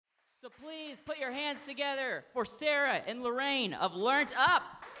So please put your hands together for Sarah and Lorraine of Learned Up.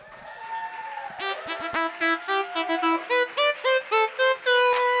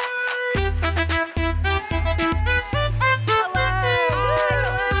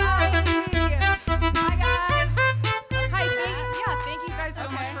 Thank you guys so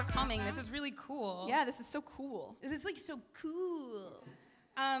much for coming. This is really cool. Yeah, this is so cool. This is like so cool.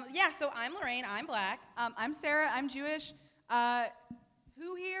 So I'm Lorraine. I'm Black. I'm Sarah. I'm Jewish.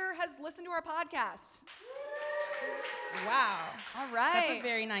 Who here has listened to our podcast? Wow. All right. That's a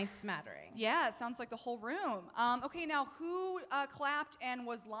very nice smattering. Yeah, it sounds like the whole room. Okay, now who clapped and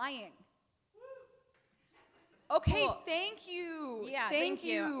was lying? Okay, Cool. Thank you. Yeah, thank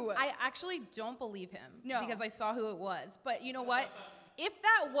you. I actually don't believe him. No. Because I saw who it was. But you know what? If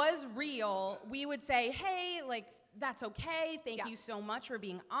that was real, we would say, hey, like, that's okay. Thank you so much for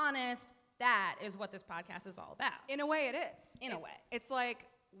being honest. That is what this podcast is all about. In a way, it is. In a way. It's like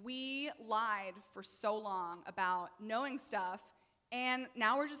we lied for so long about knowing stuff, and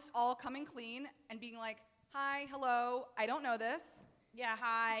now we're just all coming clean and being like, hi, hello, I don't know this. Yeah,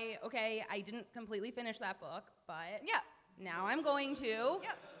 hi. Okay, I didn't completely finish that book, but Yeah. now I'm going to.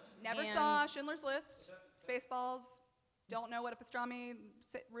 Yeah. Never And- saw Schindler's List, Spaceballs, don't know what a pastrami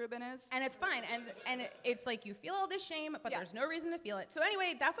Reuben is. And it's fine. And it's like you feel all this shame, but there's no reason to feel it. So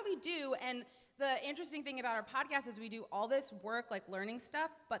anyway, that's what we do. And the interesting thing about our podcast is we do all this work, like learning stuff.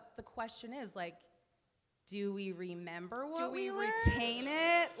 But the question is, like, do we remember what Do we learned? retain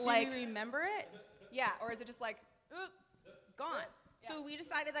it? Do Like, we remember it? yeah, or is it just like, oop, Gone. Yeah. So we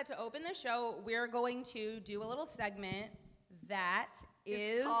decided that to open the show, we're going to do a little segment that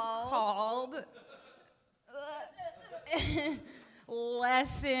is called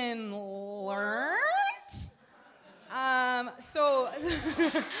Lesson Learned.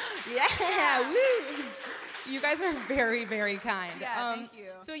 Woo. You guys are very, very kind. Yeah, thank you.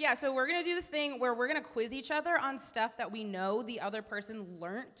 So we're gonna do this thing where we're gonna quiz each other on stuff that we know the other person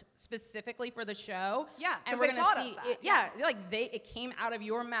learned specifically for the show. Yeah, and 'cause we're they gonna taught us see that. it, yeah, like it came out of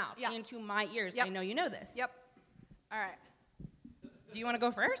your mouth into my ears. Yep. I know you know this. Yep. All right. Do you want to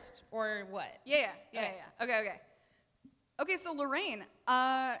go first or what? Yeah. Okay, so Lorraine,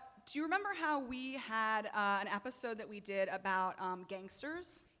 do you remember how we had an episode that we did about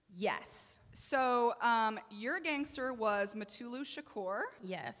gangsters? Yes. So your gangster was Mutulu Shakur,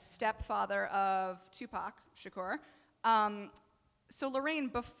 Yes. stepfather of Tupac Shakur. So Lorraine,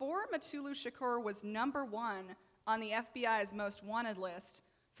 before Mutulu Shakur was #1 on the FBI's most wanted list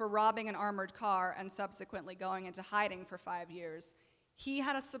for robbing an armored car and subsequently going into hiding for 5 years, he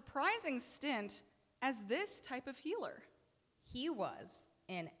had a surprising stint as this type of healer. He was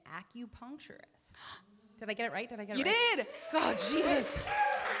an acupuncturist. Did I get it right? You did! God, Jesus.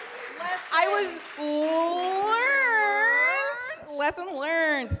 I was learned. Lesson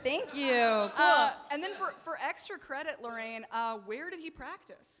learned. Thank you. Cool. And then for extra credit, Lorraine, where did he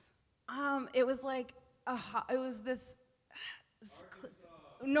practice? It was like it was this.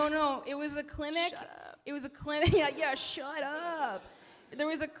 No, it was a clinic. Shut up. It was a clinic. Yeah, shut up. There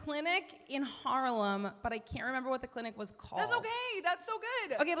was a clinic in Harlem, but I can't remember what the clinic was called. That's okay. That's so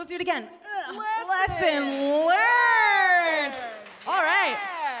good. Okay, let's do it again. Lesson learned. All right.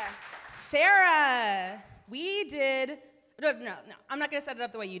 Yeah. Sarah, we did. No, I'm not going to set it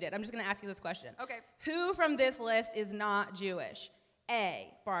up the way you did. I'm just going to ask you this question. Okay. Who from this list is not Jewish? A,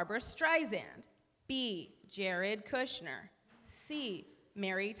 Barbara Streisand. B, Jared Kushner. C,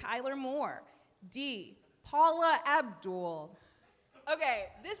 Mary Tyler Moore. D, Paula Abdul. Okay,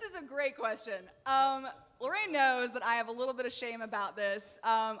 this is a great question. Lorraine knows that I have a little bit of shame about this.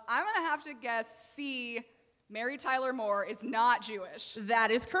 I'm going to have to guess C, Mary Tyler Moore is not Jewish. That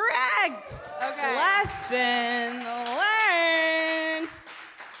is correct. Okay. Lesson learned.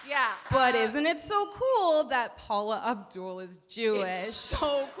 Yeah. But isn't it so cool that Paula Abdul is Jewish? It's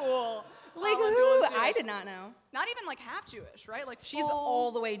so cool. Like Paula who? Abdul is I Jewish. did not know. Not even like half Jewish, right? Like She's full-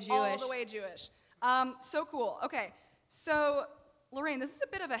 all the way Jewish. All the way Jewish. So cool. Okay, so Lorraine, this is a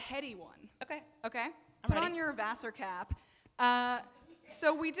bit of a heady one. Okay. Okay? I'm Put ready. on your Vassar cap.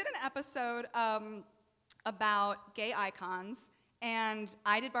 So we did an episode about gay icons, and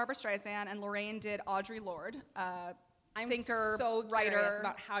I did Barbara Streisand, and Lorraine did Audre Lorde, I'm thinker, so writer, curious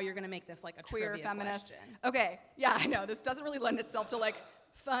about how you're going to make this like a queer trivia feminist. question. Okay, yeah, I know. This doesn't really lend itself to like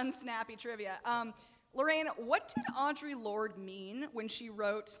fun, snappy trivia. Lorraine, what did Audre Lorde mean when she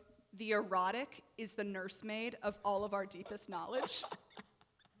wrote, "The erotic is the nursemaid of all of our deepest knowledge"?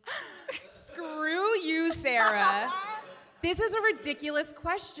 Screw you, Sarah. This is a ridiculous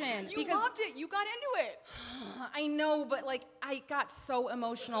question. You loved it. You got into it. I know, but like I got so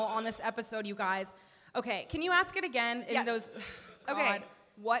emotional on this episode, you guys. Okay, can you ask it again in Yes. those? Okay. God.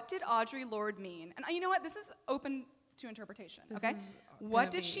 What did Audre Lorde mean? And you know what? This is open to interpretation, okay?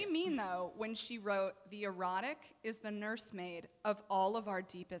 What did she mean, though, when she wrote, "The erotic is the nursemaid of all of our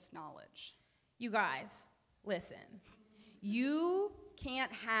deepest knowledge"? You guys, listen. You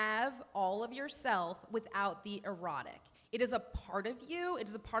can't have all of yourself without the erotic. It is a part of you. It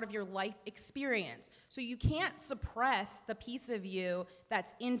is a part of your life experience. So you can't suppress the piece of you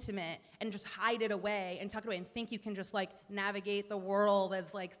that's intimate and just hide it away and tuck it away and think you can just like navigate the world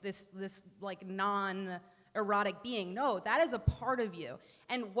as like this like non-erotic being. No, that is a part of you.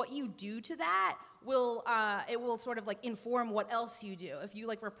 And what you do to that will sort of like inform what else you do. If you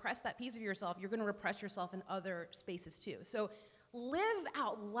like repress that piece of yourself, you're going to repress yourself in other spaces too. So live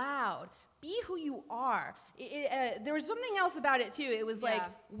out loud. Be who you are. There was something else about it too. It was like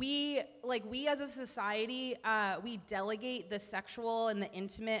we as a society, we delegate the sexual and the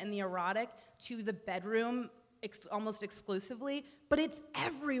intimate and the erotic to the bedroom almost exclusively, but it's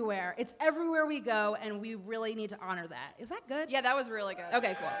everywhere. It's everywhere we go, and we really need to honor that. Is that good? Yeah, that was really good.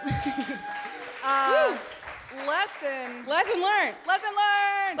 Okay, cool. Lesson learned.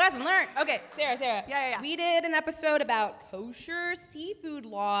 learned. Okay, Sarah. Yeah. We did an episode about kosher seafood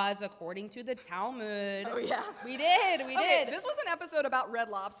laws according to the Talmud. Oh, yeah. We did. Okay, this was an episode about Red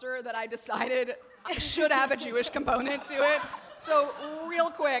Lobster that I decided should have a Jewish component to it. So real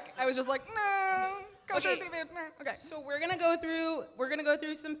quick, I was just like, no, kosher seafood. Okay. So we're gonna go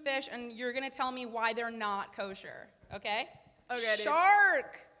through some fish, and you're gonna tell me why they're not kosher. Okay? Okay, dude.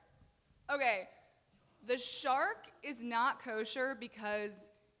 Shark. Okay. The shark is not kosher because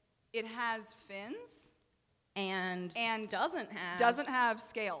it has fins And doesn't have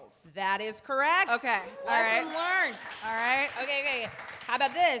scales. That is correct. Okay. Lesson learned. All right. Okay. How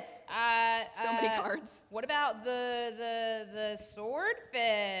about this? So many cards. What about the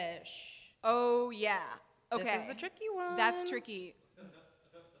swordfish? Oh yeah. Okay. This is a tricky one. That's tricky.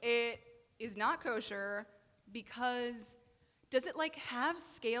 It is not kosher because does it like have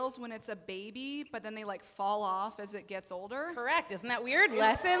scales when it's a baby, but then they like fall off as it gets older? Correct. Isn't that weird?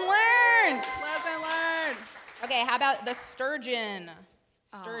 Lesson learned. Lesson learned. Okay, how about the sturgeon?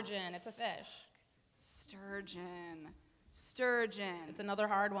 Sturgeon, it's a fish. Sturgeon. It's another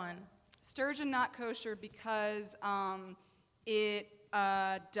hard one. Sturgeon not kosher because it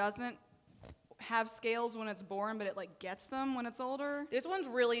doesn't have scales when it's born, but it like gets them when it's older. This one's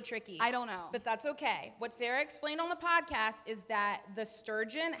really tricky. I don't know. But that's okay. What Sarah explained on the podcast is that the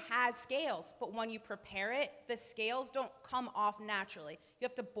sturgeon has scales, but when you prepare it, the scales don't come off naturally. You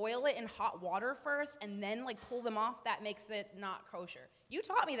have to boil it in hot water first and then like pull them off. That makes it not kosher. You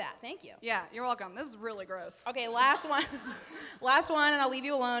taught me that. Thank you. Yeah, you're welcome. This is really gross. Okay, last one. Last one, and I'll leave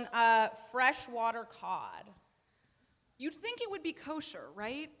you alone. Freshwater cod. You'd think it would be kosher,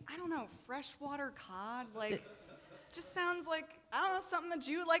 right? I don't know, freshwater cod, like, just sounds like, I don't know, something a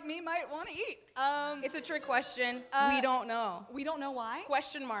Jew like me might want to eat. It's a trick question. We don't know. We don't know why?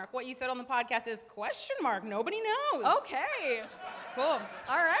 Question mark. What you said on the podcast is question mark. Nobody knows. Okay. Cool. All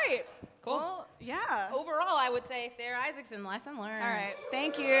right. Cool. Well, yeah. Overall, I would say Sarah Isaacson, lesson learned. All right.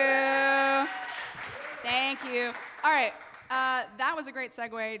 Thank you. Thank you. All right. That was a great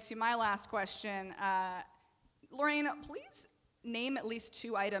segue to my last question. Lorraine, please name at least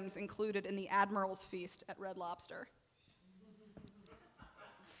 2 items included in the Admiral's Feast at Red Lobster.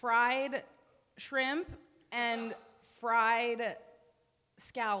 Fried shrimp and fried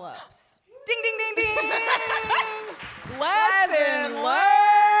scallops. Ding, ding, ding, ding! Lesson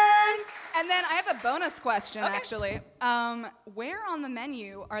learned! And then I have a bonus question, actually. Where on the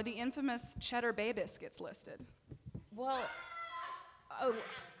menu are the infamous Cheddar Bay biscuits listed? Well,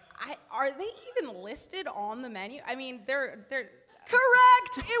 are they even listed on the menu? I mean, they're...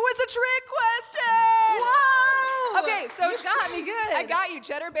 Correct! It was a trick question! Whoa! Okay, so you got me good. I got you.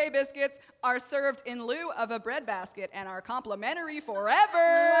 Cheddar Bay biscuits are served in lieu of a bread basket and are complimentary forever.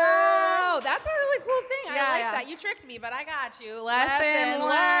 Wow, that's a really cool thing. Yeah, I like yeah. that. You tricked me, but I got you. Lesson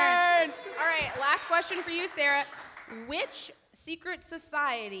learned. All right, last question for you, Sarah. Which secret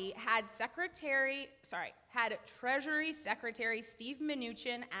society had Treasury Secretary Steve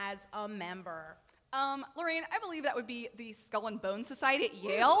Mnuchin as a member? Lorraine, I believe that would be the Skull and Bones Society at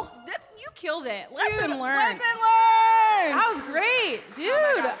Yale. You killed it. Lesson learned. Lesson learned. That was great, dude.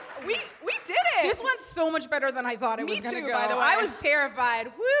 Oh my God. We did it. This went so much better than I thought it was Me going to too, go. by the way. I was terrified.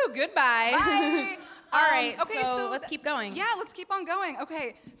 Woo, goodbye. Bye. All right, okay, so let's keep going. Yeah, let's keep on going.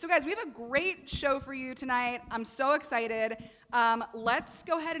 Okay, so guys, we have a great show for you tonight. I'm so excited. Let's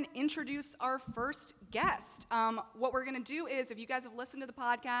go ahead and introduce our first guest. What we're going to do is, if you guys have listened to the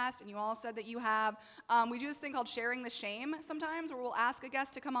podcast and you all said that you have, we do this thing called Sharing the Shame sometimes, where we'll ask a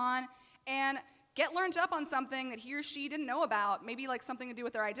guest to come on and get learned up on something that he or she didn't know about, maybe like something to do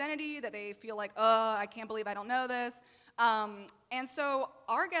with their identity that they feel like, I can't believe I don't know this. And so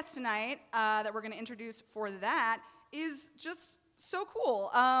our guest tonight that we're going to introduce for that is just so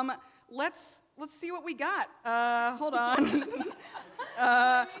cool. Let's see what we got. Hold on.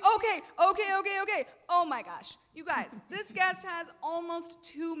 Okay. Oh my gosh. You guys, this guest has almost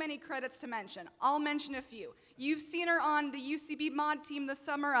too many credits to mention. I'll mention a few. You've seen her on the UCB mod team the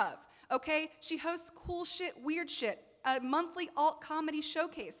summer of. Okay? She hosts Cool Shit, Weird Shit, a monthly alt comedy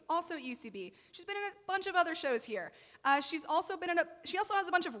showcase, also at UCB. She's been in a bunch of other shows here. She also has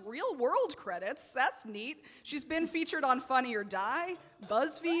a bunch of real world credits. That's neat. She's been featured on Funny or Die,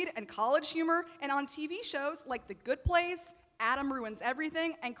 BuzzFeed, and College Humor, and on TV shows like The Good Place, Adam Ruins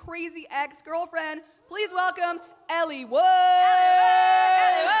Everything, and Crazy Ex-Girlfriend. Please welcome Ellie Woods.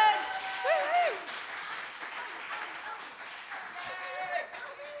 Ellie Woods.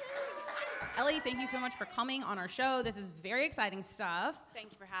 Ellie, thank you so much for coming on our show. This is very exciting stuff.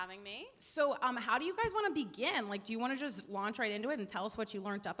 Thank you for having me. So, how do you guys want to begin? Like, do you want to just launch right into it and tell us what you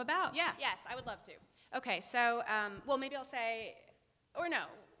learned up about? Yeah. Yes, I would love to. Okay, so, well, maybe I'll say, or no,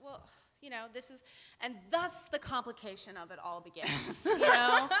 well, this is, and thus the complication of it all begins,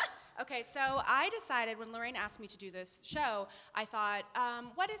 Okay, so I decided when Lorraine asked me to do this show, I thought,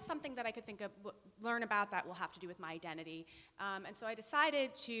 what is something that I could think of, learn about that will have to do with my identity? And so I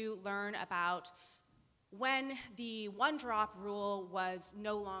decided to learn about when the one-drop rule was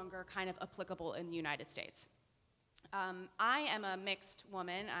no longer kind of applicable in the United States. I am a mixed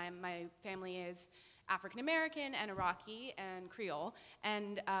woman. My family is African American and Iraqi and Creole,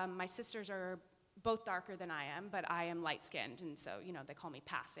 and my sisters are both darker than I am, but I am light-skinned, and so, they call me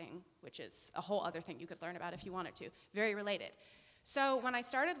passing, which is a whole other thing you could learn about if you wanted to. Very related. So when I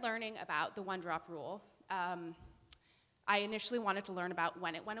started learning about the one-drop rule, I initially wanted to learn about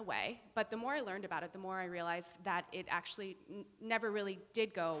when it went away, but the more I learned about it, the more I realized that it actually never really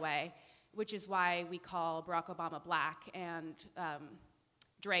did go away, which is why we call Barack Obama black and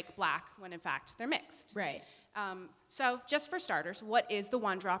Drake black when in fact they're mixed. Right. So just for starters, what is the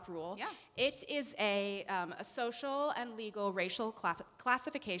one-drop rule? Yeah. It is a social and legal racial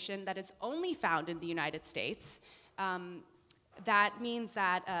classification that is only found in the United States. That means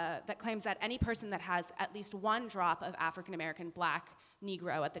that, that claims that any person that has at least one drop of African American, black,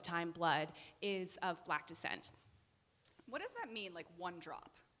 Negro at the time blood is of black descent. What does that mean, like one drop?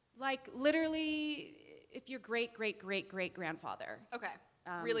 Like literally, if your great-great-great-great-grandfather. Okay.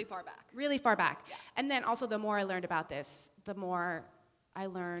 Really far back. Really far back. Yeah. And then also the more I learned about this, the more I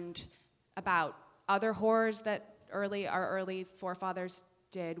learned about other horrors that our early forefathers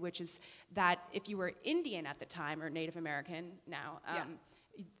did, which is that if you were Indian at the time, or Native American now,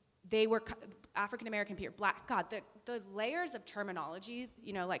 they were African American people, black. God, the layers of terminology,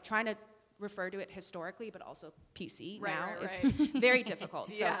 like trying to refer to it historically, but also PC is very difficult.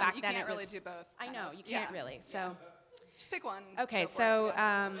 Yeah, so back you then can't it was, really do both. I know, you can't really. So. Just pick one. Okay, Go for so, it,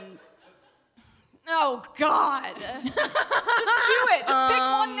 yeah. Oh, God. Just do it. Just pick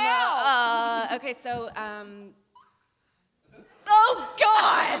one now. Okay, so, oh,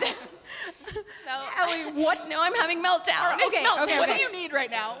 God. So, Ellie, what? No, I'm having meltdown. Okay, It's meltdown. What do you need right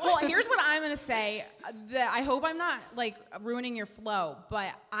now? Well, here's what I'm going to say. That I hope I'm not, ruining your flow,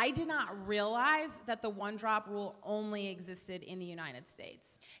 but I did not realize that the one-drop rule only existed in the United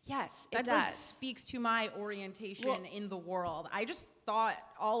States. Yes, That it does. speaks to my orientation in the world. I just thought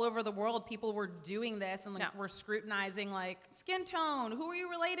all over the world people were doing this and were scrutinizing, skin tone, who are you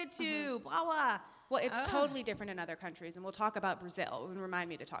related to, blah, blah. Well, it's totally different in other countries, and we'll talk about Brazil. Remind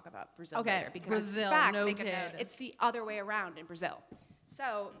me to talk about Brazil Okay, later, because Brazil, in fact, noted. it's the other way around in Brazil.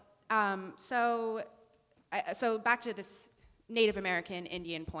 So, so back to this Native American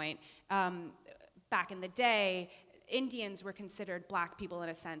Indian point. Back in the day, Indians were considered black people in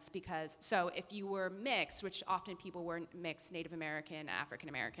a sense because, so if you were mixed, which often people were mixed, Native American, African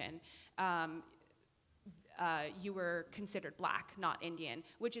American, you were considered black, not Indian,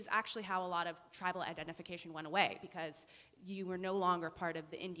 which is actually how a lot of tribal identification went away, because you were no longer part of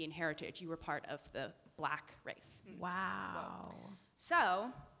the Indian heritage, you were part of the black race. Wow.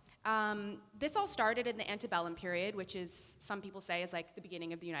 So, this all started in the antebellum period, which is, some people say, is like the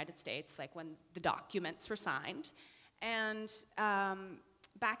beginning of the United States, like when the documents were signed. And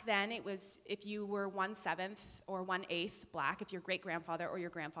back then, it was if you were 1/7 or 1/8 black, if your great-grandfather or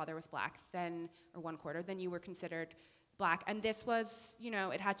your grandfather was black, then, or 1/4, then you were considered black. And this was,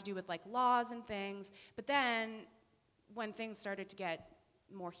 it had to do with laws and things. But then, when things started to get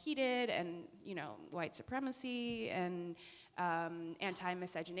more heated, and white supremacy and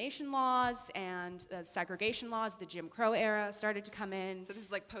anti-miscegenation laws and segregation laws, the Jim Crow era started to come in. So this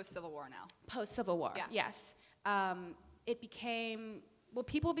is like post-Civil War now. Post-Civil War, Yeah. yes.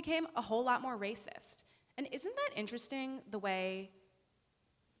 People became a whole lot more racist. And isn't that interesting, the way,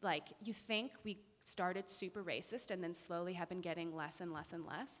 like, you think we started super racist and then slowly have been getting less and less and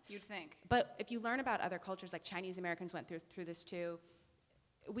less? You'd think. But if you learn about other cultures, like Chinese Americans went through this too,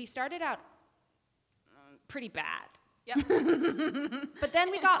 we started out pretty bad. Yep. But then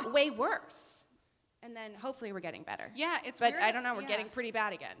we got way worse. And then hopefully we're getting better. Yeah, it's But weird. I don't know, we're yeah. getting pretty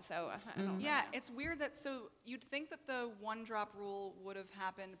bad again, so I don't know. Yeah, it's weird that, so you'd think that the one-drop rule would have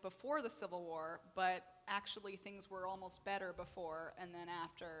happened before the Civil War, but actually things were almost better before, and then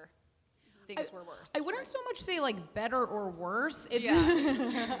after, things were worse. I wouldn't so much say like better or worse. It's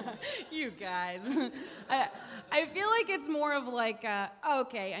you guys. I feel like it's more of like,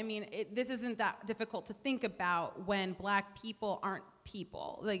 okay, I mean, this isn't that difficult to think about when black people aren't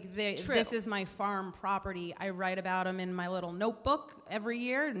people. Like, this is my farm property. I write about them in my little notebook every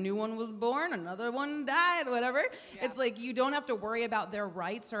year. A new one was born, another one died, whatever. Yeah. It's like you don't have to worry about their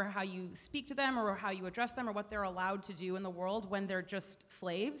rights or how you speak to them or how you address them or what they're allowed to do in the world when they're just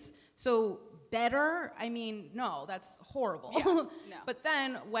slaves. So better, I mean, no, that's horrible. Yeah, no. But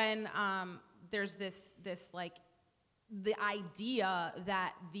then when there's this like the idea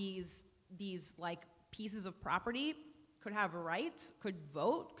that these like pieces of property could have rights, could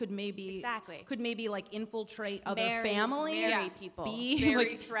vote, could maybe like infiltrate other families, marry people. Very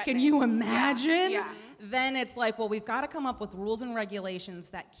like, threatening. can you imagine? Yeah. Then it's like, well, we've got to come up with rules and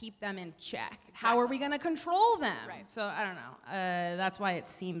regulations that keep them in check. How are we going to control them? Right. So I don't know. That's why it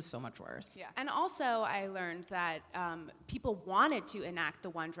seems so much worse. Yeah. And also, I learned that people wanted to enact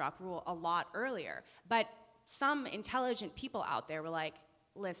the one-drop rule a lot earlier, but some intelligent people out there were like,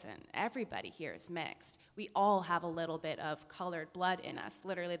 listen, everybody here is mixed. We all have a little bit of colored blood in us.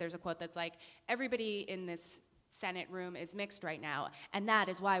 Literally, there's a quote that's like, everybody in this Senate room is mixed right now, and that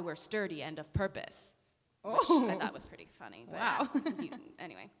is why we're sturdy and of purpose. Which I thought was pretty funny. But Wow.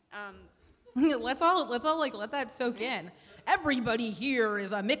 Anyway. let's all like let that soak in. Everybody here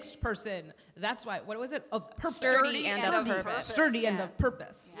is a mixed person. That's why. What was it? Of purpose. Sturdy and of purpose. Sturdy and of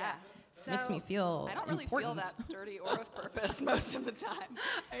purpose. Yeah. So, Makes me feel. I don't really important. feel that sturdy or of purpose most of the time.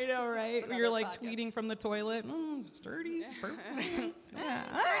 I know, right? another You're like podcast. tweeting from the toilet. Sturdy, perfect. Yeah,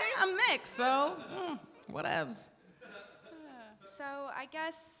 I'm mixed, so whatevs. So I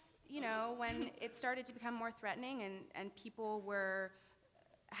guess, when it started to become more threatening and people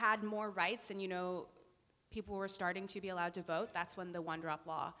had more rights and, people were starting to be allowed to vote, that's when the one-drop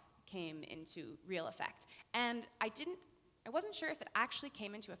law came into real effect. And I wasn't sure if it actually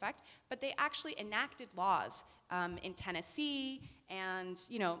came into effect, but they actually enacted laws in Tennessee and,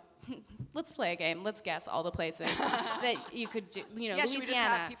 let's play a game. Let's guess all the places that you could do. Yeah, should we just Louisiana,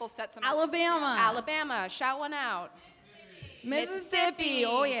 have people set some... Alabama, shout one out. Mississippi,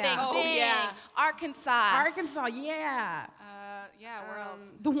 oh yeah. Bing, Oh, bing. yeah. Arkansas. Yeah, where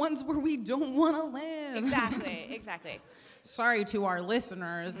else? The ones where we don't want to live. Exactly. Sorry to our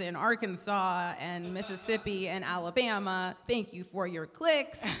listeners in Arkansas and Mississippi and Alabama. Thank you for your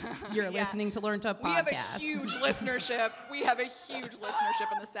clicks. You're listening to Learn to Podcast. We have a huge listenership. We have a huge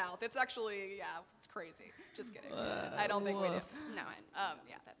listenership in the South. It's actually, it's crazy. Just kidding. I don't think we do. No,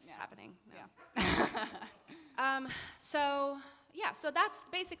 that's yeah. happening. No. Yeah. So that's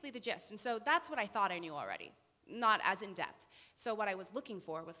basically the gist. And so that's what I thought I knew already, not as in depth. So what I was looking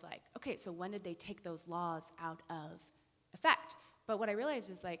for was like, okay, so when did they take those laws out of effect? But what I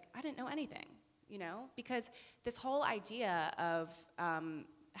realized is like, I didn't know anything, because this whole idea of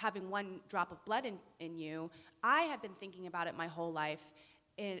having one drop of blood in you, I have been thinking about it my whole life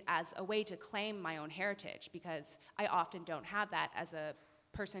as a way to claim my own heritage, because I often don't have that as a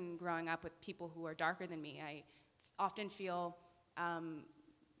person growing up with people who are darker than me. I often feel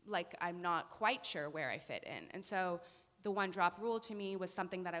like I'm not quite sure where I fit in. And so the one-drop rule to me was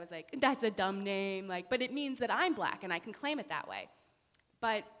something that I was like, that's a dumb name, but it means that I'm black and I can claim it that way.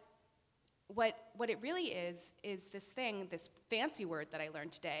 But what it really is this thing, this fancy word that I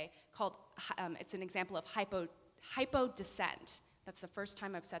learned today called, it's an example of hypodescent. That's the first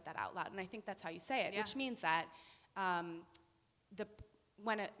time I've said that out loud, and I think that's how you say it, which means that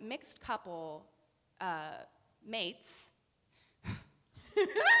when a mixed couple mates,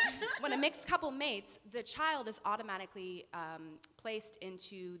 the child is automatically placed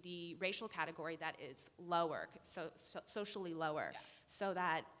into the racial category that is lower, so socially lower, so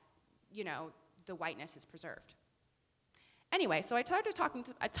that, the whiteness is preserved. Anyway, so I started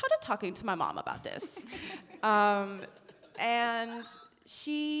talking to my mom about this, and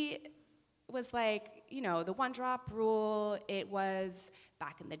she was like, you know, the one drop rule, it was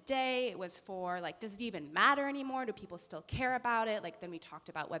back in the day, it was for like, does it even matter anymore? Do people still care about it? Like, then we talked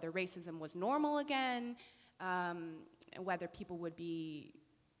about whether racism was normal again, whether people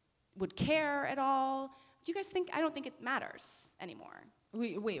would care at all. Do you guys think, I don't think it matters anymore.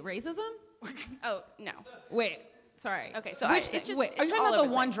 Wait, racism? Oh, no. Wait, sorry. Okay, so Which it's just, wait, are you it's talking all about over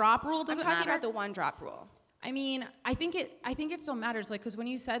the one place. drop rule? Does I'm it talking matter? about the one drop rule. I mean, I think it still matters, like, because when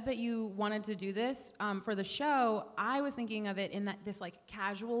you said that you wanted to do this for the show, I was thinking of it in this like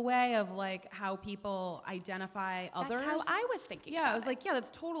casual way of like how people identify others. That's how I was thinking Yeah, about I was it. like, yeah, that's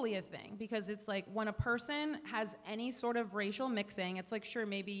totally a thing, because it's like when a person has any sort of racial mixing, it's like, sure,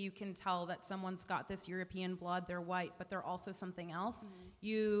 maybe you can tell that someone's got this European blood, they're white, but they're also something else. Mm-hmm.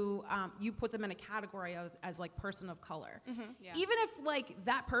 You put them in a category as like person of color, Yeah. even if like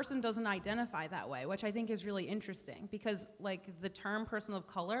that person doesn't identify that way, which I think is really interesting, because like the term person of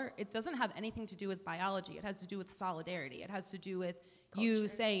color, it doesn't have anything to do with biology. It has to do with solidarity. It has to do with you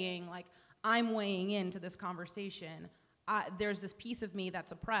saying like, I'm weighing into this conversation. There's this piece of me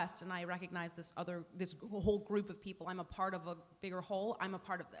that's oppressed, and I recognize this whole group of people. I'm a part of a bigger whole. I'm a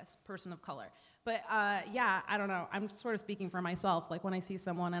part of this person of color. But yeah, I don't know. I'm sort of speaking for myself. Like when I see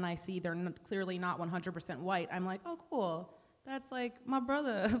someone and I see they're clearly not 100% white, I'm like, oh, cool. That's like my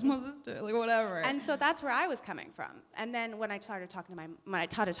brother, that's my sister, like whatever. And so that's where I was coming from. And then when I started talking to my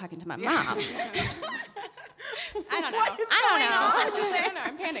mom, I don't know. I don't know.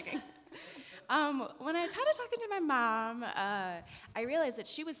 I'm panicking. When I started talking to my mom, I realized that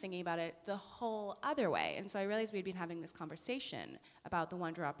she was thinking about it the whole other way. And so I realized we'd been having this conversation about the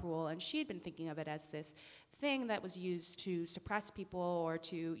one drop rule, and she had been thinking of it as this thing that was used to suppress people or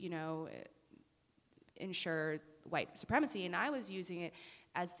to, you know, ensure white supremacy, and I was using it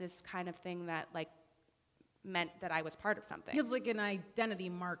as this kind of thing that like meant that I was part of something. It's like an identity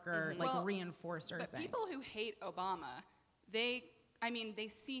marker, like Well, reinforcer But thing. people who hate Obama, they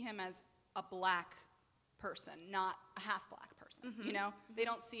see him as a black person, not a half black person. You know, they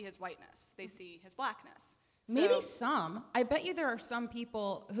don't see his whiteness; they see his blackness. Maybe So- some. I bet you there are some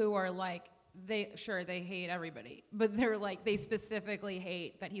people who are like, they hate everybody, but they're like, they specifically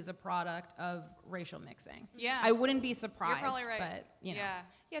hate that he's a product of racial mixing. Yeah. I wouldn't be surprised. You're probably right. But, you know. Yeah.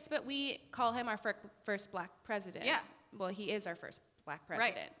 Yes, but we call him our first black president. Yeah. Well, he is our first black Right.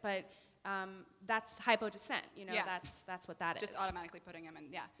 president. But that's hypo-descent, you know, Yeah. that's what that is. Just automatically putting him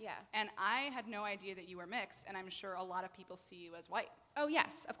in, yeah. Yeah. And I had no idea that you were mixed, and I'm sure a lot of people see you as white. Oh,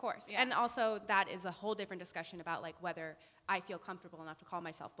 yes, of course. Yeah. And also that is a whole different discussion about like whether I feel comfortable enough to call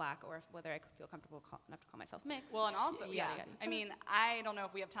myself black or whether I feel comfortable enough to call myself mixed. Well, and also, Yada, yeah. yada. I mean, I don't know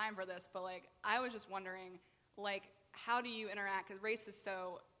if we have time for this, but like, I was just wondering, like, how do you interact? Because race is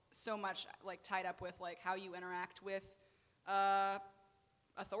so much like tied up with like how you interact with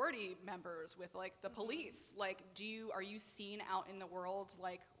authority members, with like the police. Like, are you seen out in the world,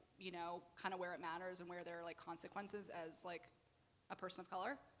 like, you know, kind of where it matters and where there are like consequences as like a person of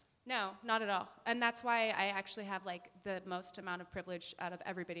color? No, not at all. And that's why I actually have like the most amount of privilege out of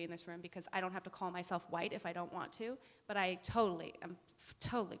everybody in this room, because I don't have to call myself white if I don't want to, but I'm totally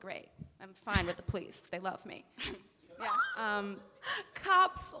great. I'm fine with the police. They love me. Yeah.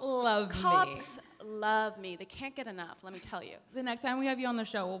 Cops love me. Cops love me. They can't get enough, let me tell you. The next time we have you on the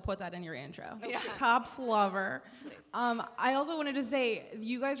show, we'll put that in your intro. Yes. Cops love her. I also wanted to say,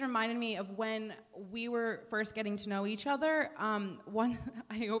 you guys reminded me of when we were first getting to know each other.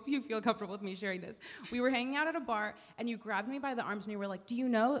 I hope you feel comfortable with me sharing this. We were hanging out at a bar, and you grabbed me by the arms, and you were like, did you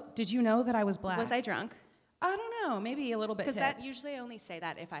know that I was black? Was I drunk? I don't know, maybe a little bit Because tips. that usually I only say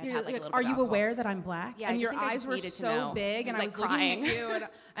that if I've You're had like a little are bit you of alcohol. aware that I'm black? Yeah, and I your just think I eyes just were needed to so know. big, I and was, I was like, looking crying. at you,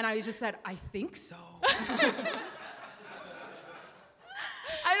 and I just said, I think so.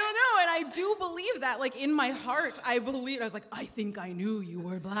 I don't know, and I do believe that. Like, in my heart, I believed. I was like, I think I knew you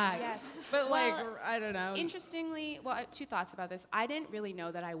were black. Yes. But, Well, like, I don't know. Interestingly, well, I have two thoughts about this. I didn't really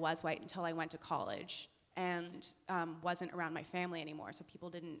know that I was white until I went to college and wasn't around my family anymore, so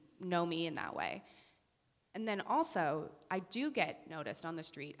people didn't know me in that way. And then also, I do get noticed on the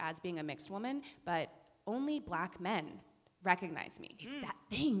street as being a mixed woman, but only black men recognize me. It's that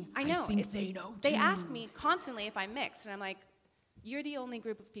thing. I know. think it's- they know, They too. ask me constantly if I'm mixed, and I'm like, you're the only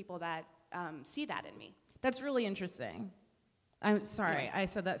group of people that see that in me. That's really interesting. I'm sorry, I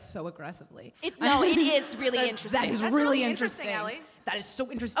said that so aggressively. It is really interesting. That is That's really really interesting. interesting, Ellie. That is so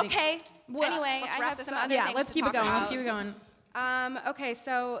interesting. Okay. Well, Anyway, let's I wrap have this some up. other Yeah, things let's to keep it talk going. about. Let's keep it going. Okay,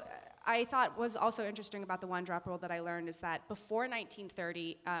 so I thought was also interesting about the one-drop rule that I learned is that before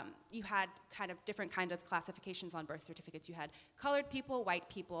 1930, you had kind of different kind of classifications on birth certificates. You had colored people, white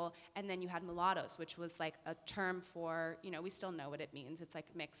people, and then you had mulattoes, which was like a term for, we still know what it means. It's like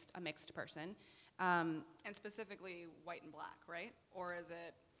a mixed person. And specifically white and black, right? Or is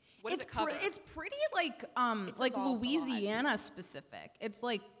it, what does it cover? It's pretty like like evolved a lot. Louisiana specific. It's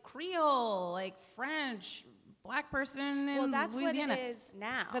like Creole, like French, black person in Well, that's Louisiana. what it is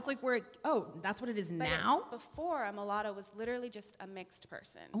now. That's like where that's what it is But now? before, a mulatto was literally just a mixed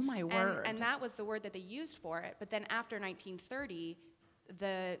person. Oh, my word. And that was the word that they used for it. But then after 1930,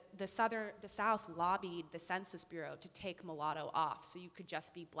 the South lobbied the Census Bureau to take mulatto off, so you could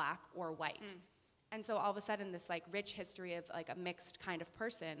just be black or white. And so all of a sudden, this like rich history of like a mixed kind of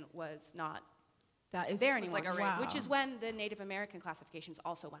person was not That is there It's anymore. like a race. Which is when the Native American classifications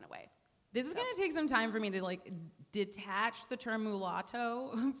also went away. This is going to take some time for me to like detach the term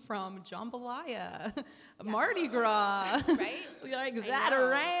mulatto from jambalaya, Mardi Gras, Right? like know.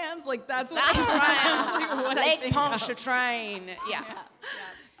 Zatarans, like that's what I Lake think of. Pontchartrain. Yeah.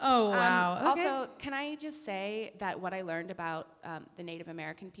 Oh wow. Okay. Also, can I just say that what I learned about the Native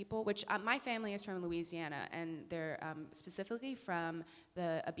American people, which my family is from Louisiana, and they're specifically from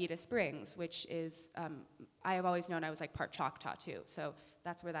the Abita Springs, which is, I have always known I was like part Choctaw too, so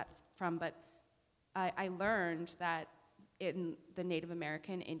that's where that's from. But I learned that in the Native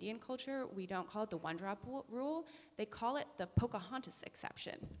American Indian culture, we don't call it the one-drop rule, they call it the Pocahontas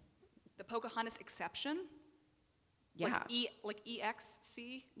exception. The Pocahontas exception? Yeah. Like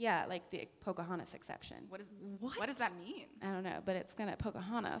EXC? Yeah, like the Pocahontas exception. What does that mean? I don't know, but it's gonna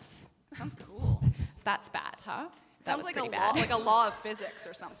Pocahontas. Sounds cool. So that's bad, huh? That Sounds was like pretty a bad. law, like a law of physics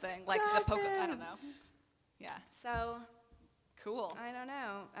or something. Like the Stop I it. don't know. Yeah. So Cool. I don't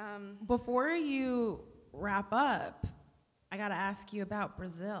know. Before you wrap up, I got to ask you about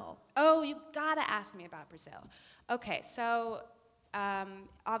Brazil. Oh, you gotta ask me about Brazil. Okay, so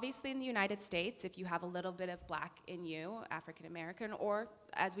obviously in the United States, if you have a little bit of black in you, African American, or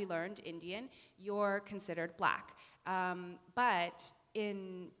as we learned, Indian, you're considered black. But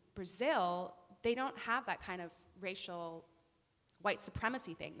in Brazil, they don't have that kind of racial white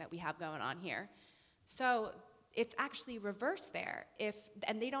supremacy thing that we have going on here. So it's actually reversed there.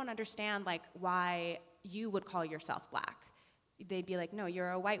 And they don't understand like why you would call yourself black. They'd be like, no,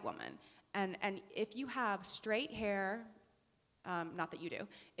 you're a white woman. And if you have straight hair, not that you do,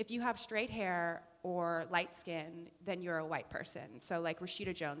 if you have straight hair or light skin, then you're a white person. So like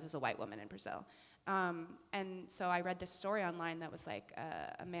Rashida Jones is a white woman in Brazil. And so I read this story online that was like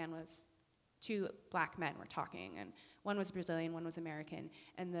two black men were talking, and one was Brazilian, one was American,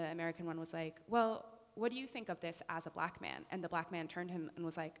 and the American one was like, well, what do you think of this as a black man? And the black man turned to him and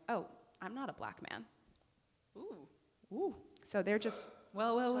was like, oh, I'm not a black man. Ooh. So they're just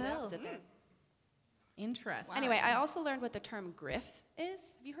Well. the opposite there. Interesting. Anyway, I also learned what the term griff is.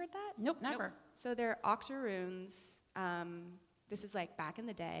 Have you heard that? Nope, never. So they're octoroons. This is like back in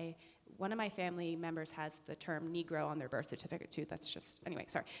the day. One of my family members has the term Negro on their birth certificate too. That's just, anyway,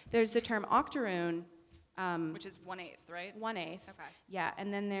 sorry. There's the term octoroon. Which is 1/8, right? 1/8. Okay. Yeah,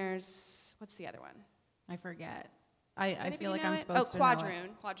 and then there's, what's the other one? I forget. I anybody feel like know I'm it? supposed to know quadroon.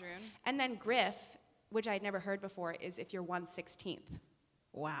 Quadroon. And then griff, which I'd never heard before, is if you're 1/16.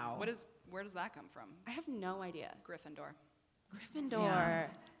 Wow. Where does that come from? I have no idea. Gryffindor. Gryffindor. Yeah.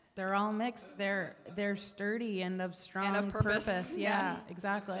 They're all mixed. They're sturdy and of strong And of purpose. Yeah,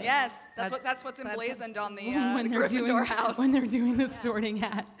 exactly. Yes, that's what's emblazoned on the, when the they're Gryffindor doing, house. When they're doing the sorting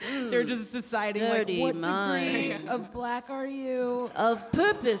hat, they're just deciding like Sturdy what mind. degree of black are you? Of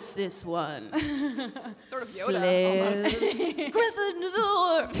purpose, this one. Sort of Yoda almost.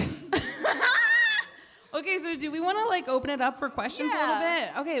 Gryffindor. Okay, so do we want to like open it up for questions a little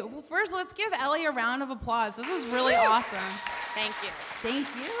bit? Okay, well first let's give Ellie a round of applause. This was really awesome. Thank you. Thank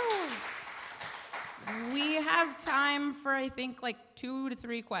you. We have time for I think like 2 to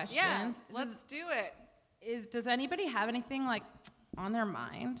 3 questions. Yeah, let's do it. Does anybody have anything like on their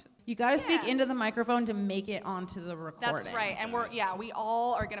mind? You got to speak into the microphone to make it onto the recording. That's right. And we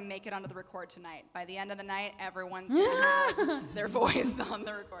all are going to make it onto the record tonight. By the end of the night, everyone's going to have their voice on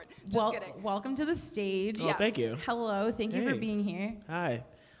the record. Just kidding. Welcome to the stage. Oh, thank you. Hello. Thank you for Hey. being here. Hi.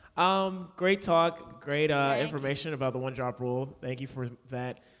 Great talk. Great information about the one drop rule. Thank you for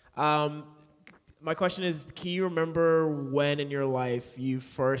that. My question is, can you remember when in your life you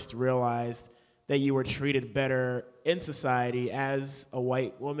first realized that you were treated better in society as a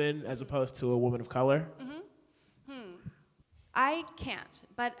white woman as opposed to a woman of color? I can't,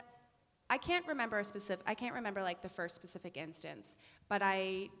 but I can't remember like the first specific instance, but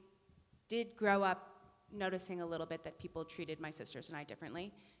I did grow up noticing a little bit that people treated my sisters and I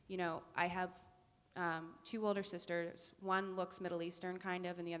differently. You know, I have 2 older sisters. One looks Middle Eastern kind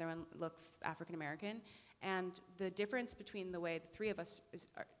of, and the other one looks African American. And the difference between the way the 3 of us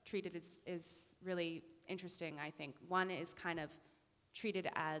are treated is really interesting, I think. One is kind of treated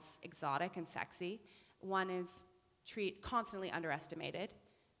as exotic and sexy. One is constantly underestimated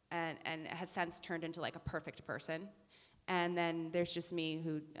and has since turned into like a perfect person. And then there's just me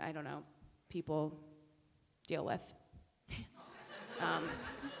who, I don't know, people deal with.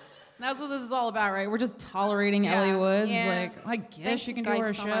 That's what this is all about, right? We're just tolerating Yeah. Ellie Woods. Yeah. Like, I guess Thank you you can do guys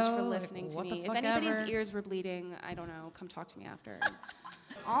our so show. much for Like, listening to what the me. If fuck anybody's ever. ears were bleeding, I don't know, come talk to me after.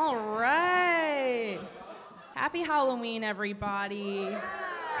 All right. Happy Halloween, everybody.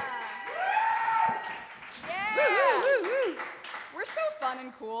 We're so fun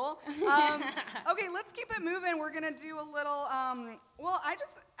and cool. Okay, let's keep it moving. We're gonna do a little. I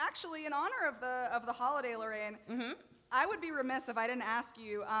just actually, in honor of the holiday, Lorraine, I would be remiss if I didn't ask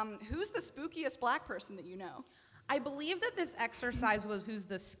you, who's the spookiest Black person that you know? I believe that this exercise was who's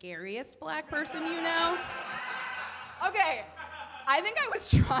the scariest Black person you know. Okay, I think I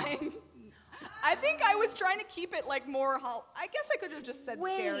was trying to keep it like more. I guess I could have just said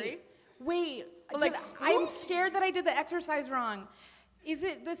scary. Wait. Like I'm spook? scared that I did the exercise wrong. Is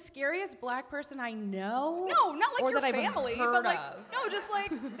it the scariest Black person I know? No, not like or your that I've family, heard but like of? no, just like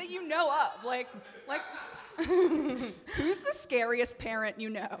that you know of. Like who's the scariest parent you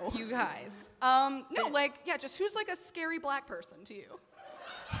know? You guys. Just who's like a scary Black person to you?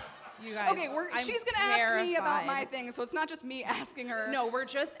 You guys. Okay, I'm she's gonna ask me about my terrified. thing, so it's not just me asking her. No, we're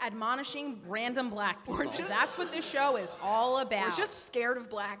just admonishing random Black people. We're just- That's what this show is all about. We're just scared of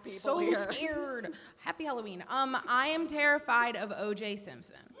Black people so here. scared. Happy Halloween. I am terrified of O.J.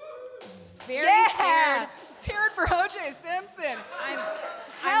 Simpson. Very Yeah, scared. let's hear it for O.J. Simpson.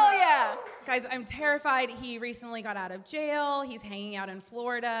 Hell yeah. Guys, I'm terrified. He recently got out of jail. He's hanging out in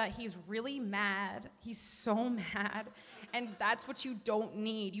Florida. He's really mad. He's so mad. And that's what you don't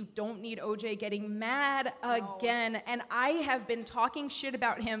need. You don't need OJ getting mad again. And I have been talking shit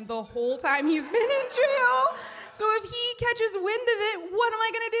about him the whole time he's been in jail. So if he catches wind of it, what am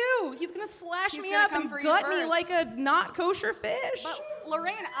I gonna do? He's gonna slash He's me gonna up come and for you gut me first. like a not kosher fish. But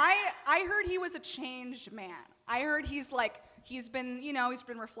Lorraine, I heard he was a changed man. I heard he's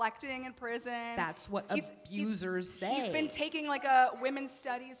been reflecting in prison. That's what abusers say. He's been taking like a women's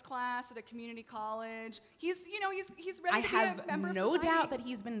studies class at a community college. He's ready I to have be a member of no society. doubt that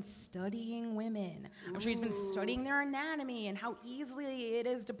he's been studying women. I'm sure he's been studying their anatomy and how easily it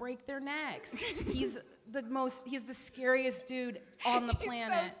is to break their necks. He's the scariest dude on the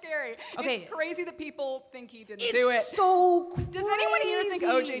planet. He's so scary. Okay. It's crazy that people think he didn't do it. So crazy. Does anyone here think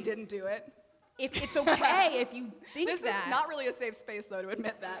OJ didn't do it? If it's okay if you think This that. is not really a safe space, though, to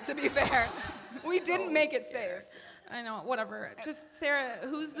admit that, to be fair. We didn't make it safe. I know, whatever. Just Sarah,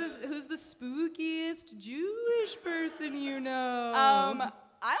 who's the spookiest Jewish person you know?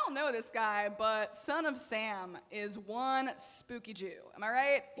 I don't know this guy, but Son of Sam is one spooky Jew. Am I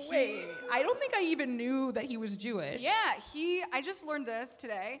right? Wait, I don't think I even knew that he was Jewish. Yeah, I just learned this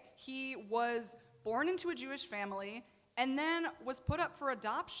today. He was born into a Jewish family and then was put up for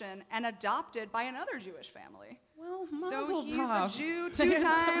adoption and adopted by another Jewish family. Well, So mazel he's tov. a Jew They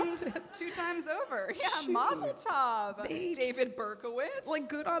two times over. Yeah, Shoot. mazel tov. They- David Berkowitz. Like,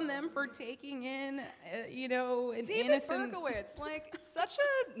 good on them for taking in, an David innocent. Berkowitz, like such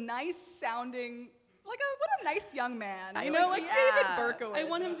a nice sounding, what a nice young man. I You know, know, like yeah. David Berkowitz. I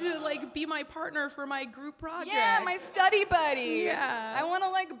want him to be my partner for my group project. Yeah, my study buddy. Yeah. I want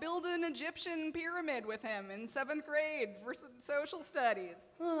to build an Egyptian pyramid with him in 7th grade for social studies.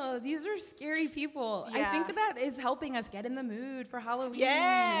 Oh, these are scary people. I Yeah. think that is helping us get in the mood for Halloween.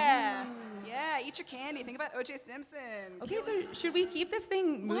 Yeah. Yeah, eat your candy. Think about O.J. Simpson. Okay, so should we keep this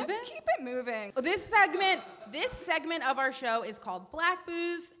thing moving? Let's keep it moving. This segment of our show is called Black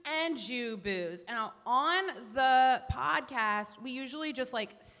Booze and Jew Booze. And on the podcast, we usually just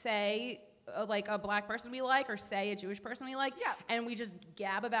say a Black person we like or say a Jewish person we like. Yeah. And we just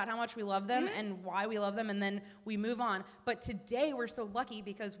gab about how much we love them and why we love them, and then we move on. But today we're so lucky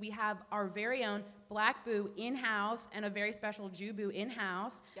because we have our very own Black Boo in-house and a very special Jew Boo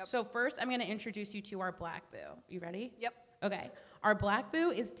in-house. Yep. So first I'm going to introduce you to our Black Boo. You ready? Yep. Okay. Our Black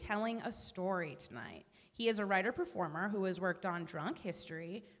Boo is telling a story tonight. He is a writer-performer who has worked on Drunk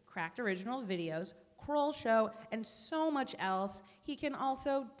History, Cracked Original Videos, Kroll Show, and so much else. He can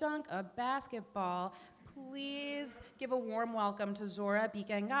also dunk a basketball. Please give a warm welcome to Zora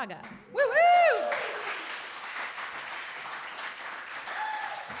Bikangaga. Woo-woo!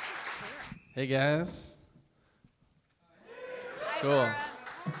 Hey guys. Hi, Cool. Zara.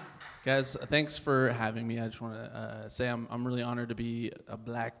 Guys, thanks for having me. I just want to say I'm really honored to be a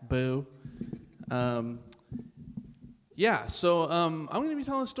black boo. So I'm going to be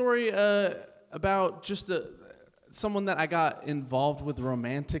telling a story about just someone that I got involved with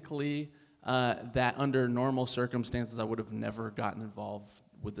romantically that under normal circumstances I would have never gotten involved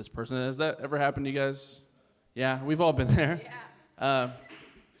with this person. Has that ever happened to you guys? Yeah, we've all been there.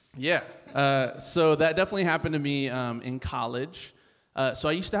 So that definitely happened to me in college. So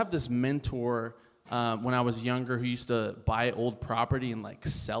I used to have this mentor when I was younger who used to buy old property and like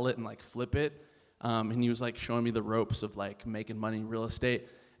sell it and like flip it. And he was like showing me the ropes of like making money in real estate.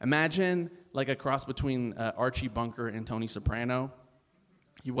 Imagine like a cross between Archie Bunker and Tony Soprano.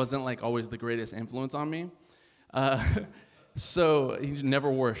 He wasn't like always the greatest influence on me. So he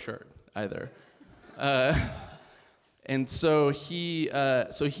never wore a shirt either. And so he,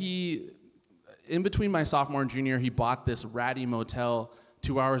 in between my sophomore and junior, he bought this ratty motel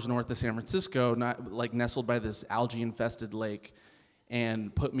 2 hours north of San Francisco, not like nestled by this algae-infested lake,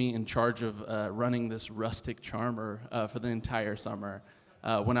 and put me in charge of running this rustic charmer for the entire summer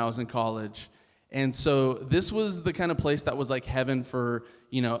when I was in college. And so this was the kind of place that was like heaven for,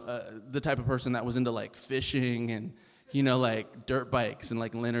 the type of person that was into like fishing and, like dirt bikes and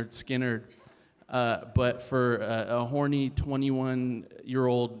like Leonard Skinner. But for a horny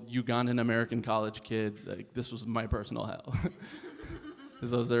 21-year-old Ugandan American college kid, like, this was my personal hell.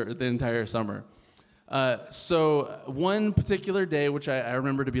 Because I was there the entire summer. So one particular day, which I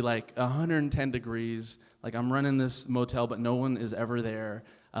remember to be like 110 degrees, like I'm running this motel, but no one is ever there.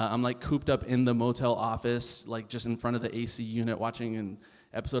 I'm like cooped up in the motel office, like just in front of the AC unit, watching an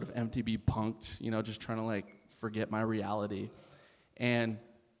episode of MTV Punk'd, just trying to like forget my reality. And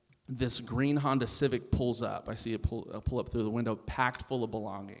this green Honda Civic pulls up. I see it pull up through the window, packed full of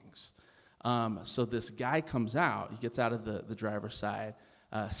belongings. So this guy comes out. He gets out of the driver's side.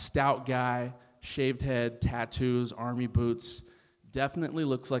 Stout guy, shaved head, tattoos, army boots. Definitely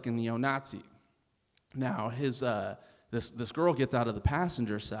looks like a neo-Nazi. Now, this girl gets out of the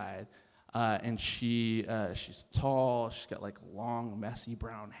passenger side, and she's tall. She's got like long, messy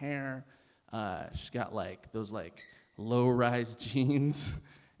brown hair. She's got like those like low-rise jeans.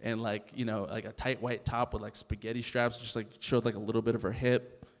 And like, like a tight white top with like spaghetti straps, just like showed like a little bit of her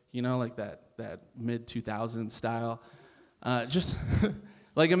hip, like that mid 2000s style. Just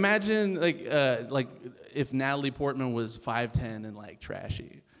like imagine like if Natalie Portman was 5'10" and like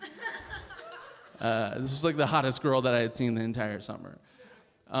trashy. This was like the hottest girl that I had seen the entire summer.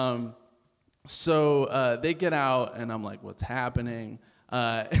 So they get out and I'm like, what's happening?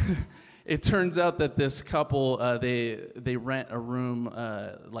 It turns out that this couple, they rent a room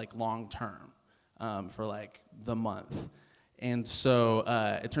like long term for like the month. And so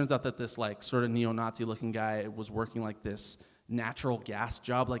it turns out that this like sort of neo-Nazi looking guy was working like this natural gas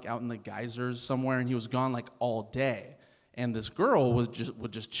job like out in the geysers somewhere, and he was gone like all day. And this girl would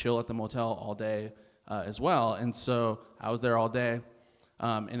just chill at the motel all day as well. And so I was there all day.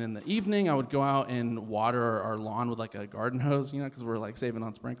 And in the evening, I would go out and water our lawn with like a garden hose, because we're like saving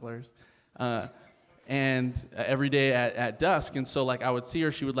on sprinklers. And every day at dusk. And so like I would see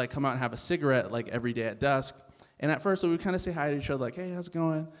her, she would like come out and have a cigarette like every day at dusk. And at first we would kind of say hi to each other, like, hey, how's it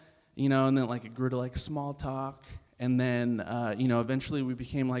going? And then like it grew to like small talk. And then, eventually we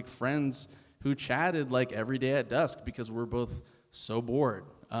became like friends who chatted like every day at dusk because we're both so bored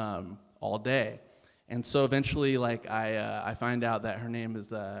all day. And so eventually like I find out that her name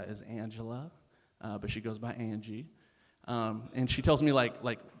is Angela, but she goes by Angie. And she tells me like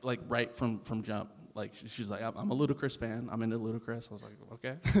right from jump, like she's like, I'm a Ludacris fan. I'm into Ludacris. I was like,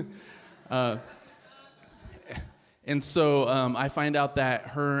 okay. And so I find out that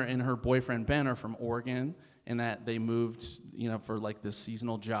her and her boyfriend Ben are from Oregon, and that they moved, for like this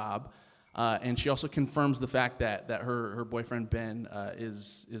seasonal job. And she also confirms the fact that her boyfriend Ben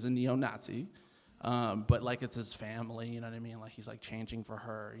is a neo-Nazi, but like it's his family. You know what I mean? Like he's like changing for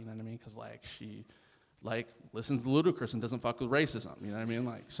her. You know what I mean? Because like she like listens to Ludacris and doesn't fuck with racism, you know what I mean?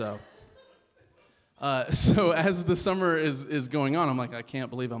 Like so as the summer is going on, I'm like, I can't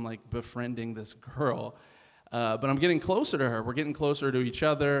believe I'm like befriending this girl. But I'm getting closer to her. We're getting closer to each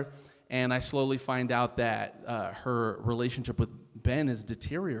other, and I slowly find out that her relationship with Ben is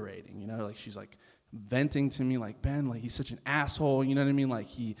deteriorating. Like she's like venting to me, like, Ben, like he's such an asshole, you know what I mean? Like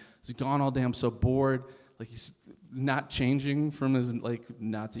he's gone all day, I'm so bored. Like he's not changing from his like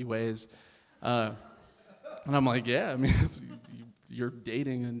Nazi ways. And I'm like, yeah, I mean, you're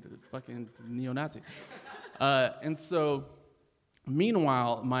dating a fucking neo-Nazi. And so,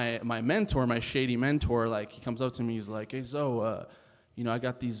 meanwhile, my mentor, my shady mentor, like, he comes up to me, he's like, hey, Zoe, I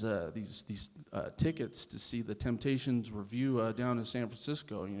got these tickets to see the Temptations review down in San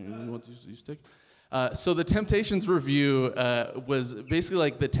Francisco. You want these tickets? So the Temptations review was basically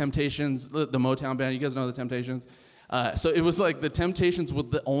like the Temptations, the Motown band. You guys know the Temptations? So it was like the Temptations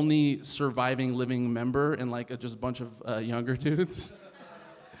with the only surviving living member and like just a bunch of younger dudes.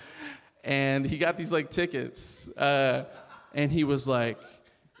 And he got these like tickets, and he was like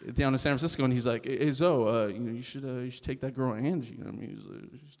down in San Francisco, and he's like, "Hey Zoe, you should take that girl Angie. I mean,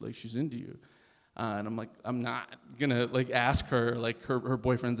 she's into you." And I'm like, I'm not gonna like ask her. Like her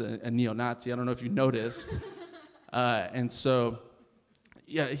boyfriend's a neo-Nazi. I don't know if you noticed. And so,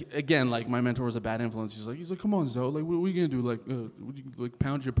 yeah, again, like my mentor was a bad influence. He's like, come on, Zoe. Like, what are you gonna do? Like, would you like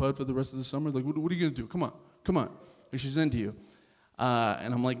pound your pud for the rest of the summer? Like, what are you gonna do? Come on. Like, she's into you.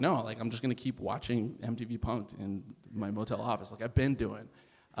 And I'm like, no, like I'm just gonna keep watching MTV Punk'd in my motel office, like I've been doing.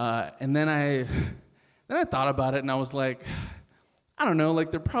 And then I thought about it, and I was like, I don't know, like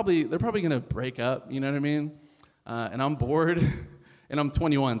they're probably gonna break up, you know what I mean? And I'm bored, and I'm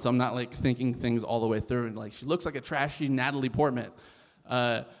 21, so I'm not like thinking things all the way through. And like she looks like a trashy Natalie Portman.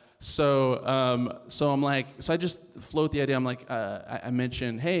 So I'm like, so I just float the idea. I'm like, I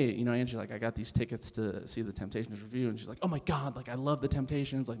mentioned, hey, Angie, like I got these tickets to see the Temptations review, and she's like, oh my God, like I love the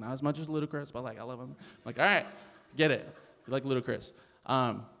Temptations, like not as much as Ludacris, but like I love them. I'm like, all right, get it, you like Ludacris.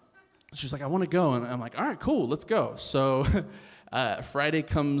 She's like, I want to go, and I'm like, all right, cool, let's go. So Friday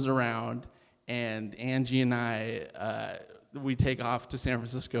comes around, and Angie and I, we take off to San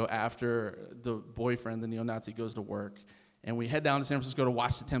Francisco after the boyfriend, the neo-Nazi, goes to work. And we head down to San Francisco to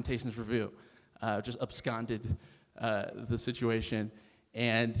watch the Temptations review. Just absconded the situation.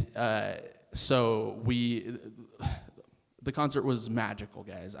 And so the concert was magical,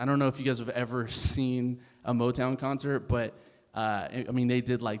 guys. I don't know if you guys have ever seen a Motown concert, but I mean, they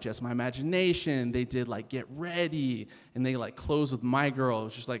did like Just My Imagination. They did like Get Ready. And they like closed with My Girl. It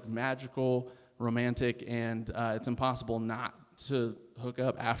was just like magical, romantic, and it's impossible not to hook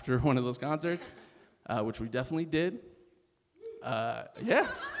up after one of those concerts, which we definitely did. Yeah,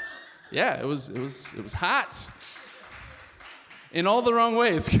 it was hot in all the wrong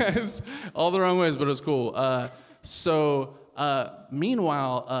ways, guys, all the wrong ways, but it was cool.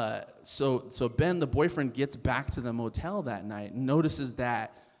 Meanwhile, so Ben, the boyfriend, gets back to the motel that night and notices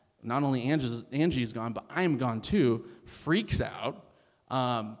that not only Angie's gone, but I'm gone too, freaks out,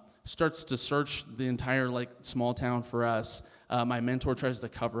 starts to search the entire like small town for us. My mentor tries to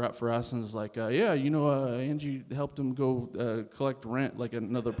cover up for us and is like, Angie helped him go collect rent, like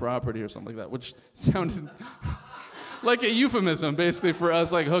another property or something like that, which sounded like a euphemism, basically, for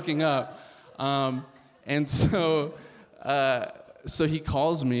us like hooking up. And so he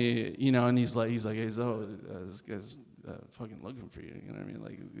calls me, and he's like, hey Zoe, this guy's fucking looking for you. You know what I mean?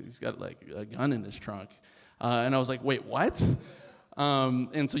 Like he's got like a gun in his trunk. And I was like, wait, what?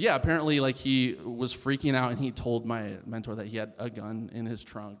 And so, yeah, apparently, like, he was freaking out, and he told my mentor that he had a gun in his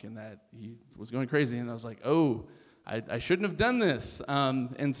trunk and that he was going crazy. And I was like, oh, I shouldn't have done this.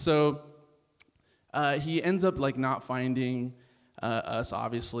 And so he ends up, like, not finding us,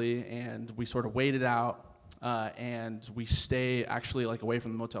 obviously, and we sort of waited out, and we stay, actually, like, away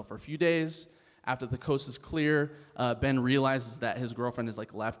from the motel for a few days. After the coast is clear, Ben realizes that his girlfriend has,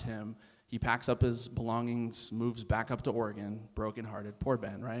 like, left him. He packs up his belongings, moves back up to Oregon, brokenhearted. Poor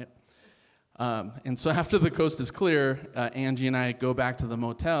Ben, right? And so after the coast is clear, Angie and I go back to the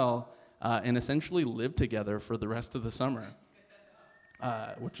motel and essentially live together for the rest of the summer,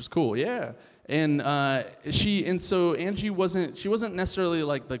 which was cool, yeah. And so Angie wasn't necessarily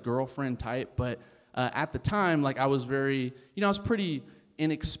like the girlfriend type, but at the time, like I was very, I was pretty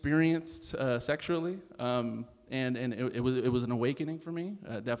inexperienced sexually. And it was an awakening for me,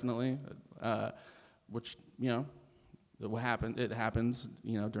 definitely, which, what happened, it happens,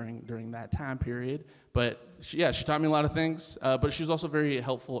 during that time period. But she taught me a lot of things, but she was also very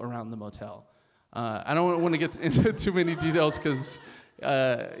helpful around the motel. I don't want to get into too many details because,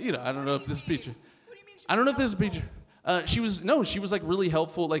 I don't know if this is feature. What do you mean? I don't know if this is feature. She was like really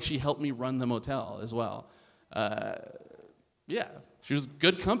helpful. Like she helped me run the motel as well. She was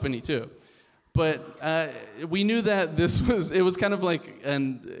good company too. But we knew that it was kind of like,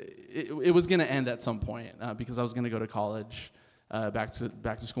 it was going to end at some point because I was going to go to college, back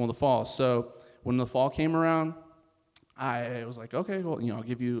to school in the fall. So when the fall came around, I was like, okay, well, I'll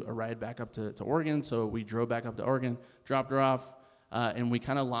give you a ride back up to Oregon. So we drove back up to Oregon, dropped her off, and we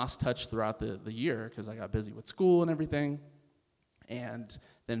kind of lost touch throughout the year because I got busy with school and everything. And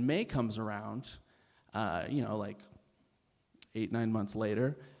then May comes around, like 8-9 months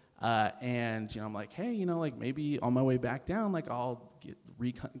later. And I'm like, hey, like maybe on my way back down, like I'll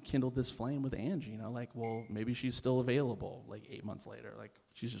rekindled this flame with Angie. Like, well, maybe she's still available. Like 8 months later, like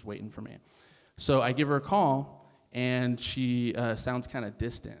she's just waiting for me. So I give her a call, and she sounds kind of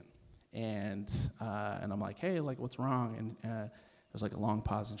distant, and I'm like, hey, like what's wrong? And there's like a long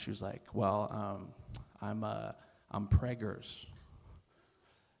pause, and she was like, well, I'm preggers.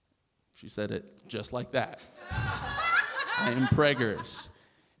 She said it just like that. I am preggers.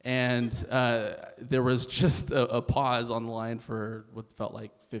 And there was just a pause on the line for what felt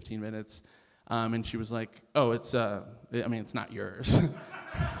like 15 minutes. And she was like, oh, it's not yours.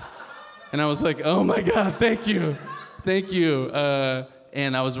 And I was like, oh my God, thank you. Thank you.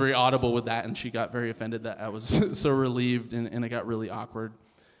 And I was very audible with that, and she got very offended that I was so relieved, and it got really awkward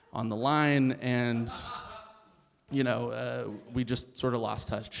on the line. And, we just sort of lost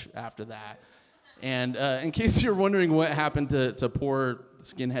touch after that. And in case you're wondering what happened to poor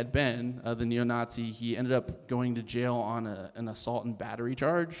skinhead Ben, the neo-Nazi, he ended up going to jail on an assault and battery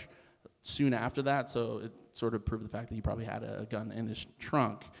charge soon after that, so it sort of proved the fact that he probably had a gun in his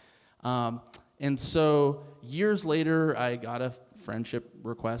trunk. And so years later, I got a friendship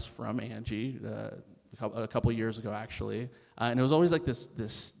request from Angie, a couple years ago, actually. And it was always like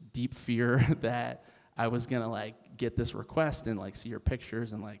this deep fear that I was going to like get this request and like see her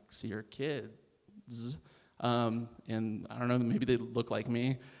pictures and like see her kids. And I don't know, maybe they look like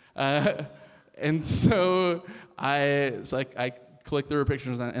me. And so I clicked through her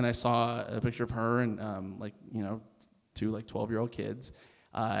pictures, and I saw a picture of her and two like 12-year-old kids.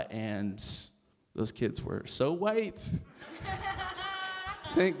 And those kids were so white.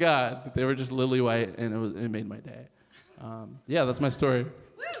 Thank God. They were just lily white, and it made my day. Yeah, that's my story. Woo!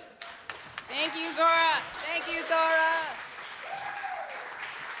 Thank you, Zora. Thank you, Zora.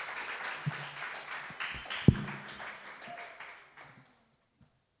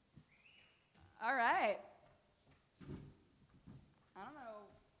 All right. I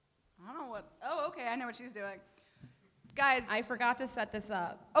don't know what. Oh, okay. I know what she's doing. Guys. I forgot to set this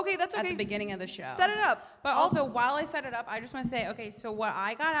up. Okay, that's okay. At the beginning of the show. Set it up. But also, while I set it up, I just want to say, okay, so what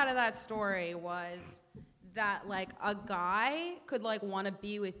I got out of that story was that, like, a guy could, like, want to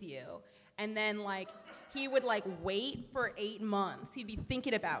be with you, and then, like, he would, like, wait for 8 months. He'd be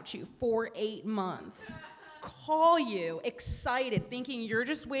thinking about you for 8 months. Call you, excited, thinking you're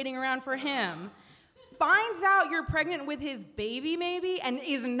just waiting around for him. Finds out you're pregnant with his baby, maybe, and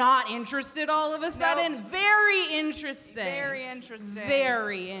is not interested all of a sudden. Nope. Very interesting. Very interesting.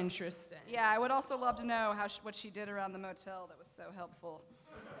 Very interesting. Yeah, I would also love to know what she did around the motel that was so helpful.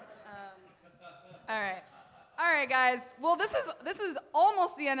 All right, guys. Well, this is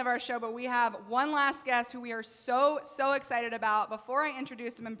almost the end of our show, but we have one last guest who we are so excited about. Before I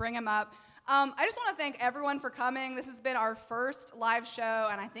introduce him and bring him up, I just want to thank everyone for coming. This has been our first live show,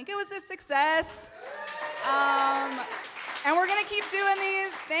 and I think it was a success. And we're going to keep doing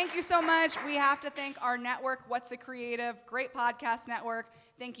these. Thank you so much. We have to thank our network, What's a Creative, great podcast network.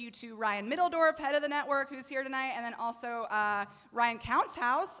 Thank you to Ryan Middledorf, head of the network, who's here tonight, and then also Ryan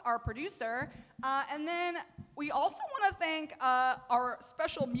Countshouse, our producer. And then we also want to thank our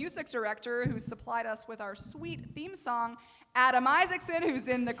special music director who supplied us with our sweet theme song, Adam Isaacson, who's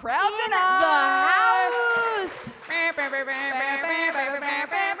in the crowd tonight.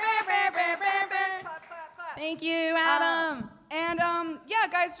 Thank you, Adam. And yeah,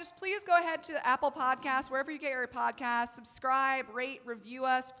 guys, just please go ahead to Apple Podcasts, wherever you get your podcasts, subscribe, rate, review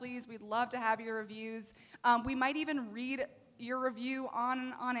us, please. We'd love to have your reviews. We might even read your review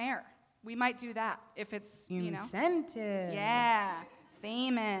on air. We might do that if it's, Incentive. Yeah,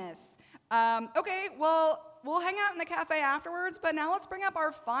 famous. Okay, well, we'll hang out in the cafe afterwards, but now let's bring up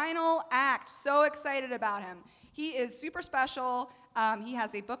our final act. So excited about him. He is super special. He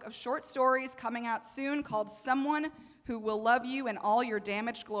has a book of short stories coming out soon called Someone Who Will Love You in All Your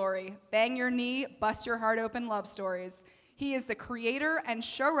Damaged Glory. Bang your knee, bust your heart open love stories. He is the creator and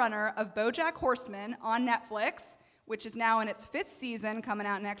showrunner of BoJack Horseman on Netflix, which is now in its 5th season, coming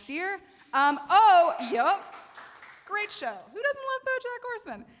out next year. Yup. Great show. Who doesn't love BoJack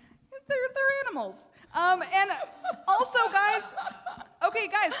Horseman? They're animals. And also, guys,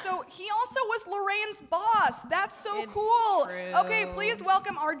 so he also was Lorraine's boss. That's so cool. True. Okay, please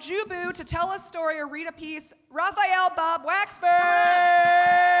welcome our Jubu to tell a story or read a piece, Raphael Bob Waxberg.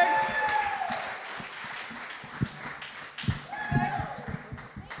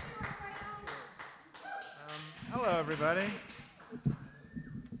 Hello, everybody.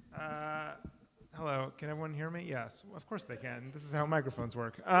 Hello, can everyone hear me? Yes, of course they can. This is how microphones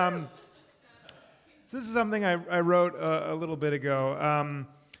work. So this is something I wrote a little bit ago.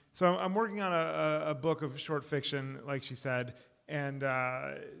 So I'm working on a book of short fiction, like she said, and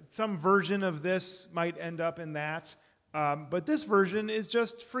some version of this might end up in that, But this version is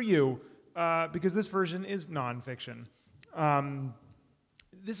just for you, because this version is nonfiction.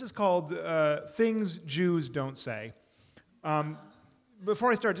 This is called Things Jews Don't Say.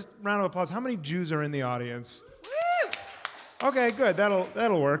 Before I start, just round of applause. How many Jews are in the audience? Woo! Okay, good.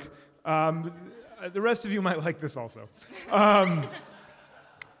 That'll work. The rest of you might like this also.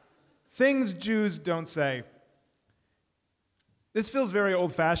 Things Jews Don't Say. This feels very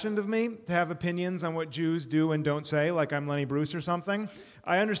old-fashioned of me, to have opinions on what Jews do and don't say, like I'm Lenny Bruce or something.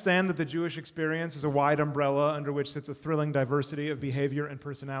 I understand that the Jewish experience is a wide umbrella under which sits a thrilling diversity of behavior and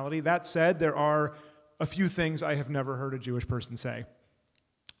personality. That said, there are a few things I have never heard a Jewish person say.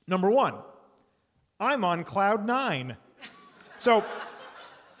 Number one, I'm on cloud 9. So,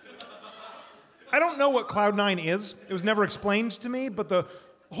 I don't know what cloud 9 is. It was never explained to me, but the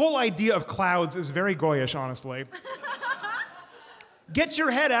whole idea of clouds is very Goyish, honestly. Get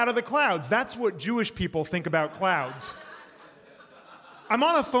your head out of the clouds. That's what Jewish people think about clouds. I'm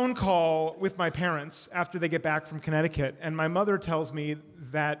on a phone call with my parents after they get back from Connecticut, and my mother tells me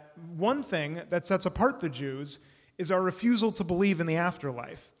that one thing that sets apart the Jews is our refusal to believe in the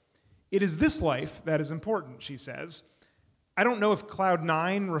afterlife. It is this life that is important, she says. I don't know if cloud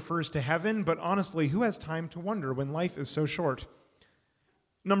 9 refers to heaven, but honestly, who has time to wonder when life is so short?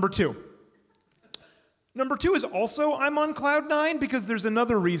 Number two is also I'm on cloud 9 because there's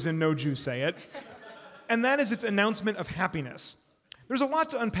another reason no Jews say it, and that is its announcement of happiness. There's a lot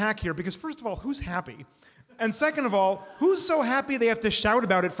to unpack here because first of all, who's happy? And second of all, who's so happy they have to shout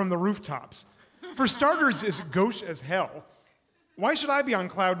about it from the rooftops? For starters, it's gauche as hell. Why should I be on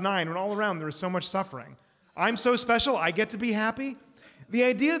cloud 9 when all around there is so much suffering? I'm so special, I get to be happy? The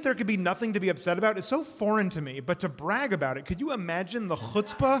idea that there could be nothing to be upset about is so foreign to me, but to brag about it, could you imagine the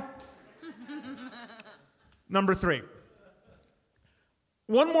chutzpah? Number 3.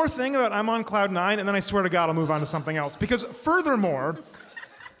 One more thing about I'm on cloud 9, and then I swear to God I'll move on to something else. Because furthermore,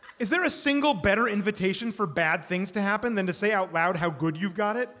 is there a single better invitation for bad things to happen than to say out loud how good you've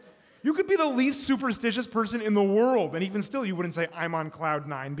got it? You could be the least superstitious person in the world, and even still you wouldn't say I'm on cloud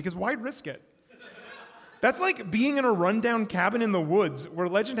 9, because why risk it? That's like being in a rundown cabin in the woods where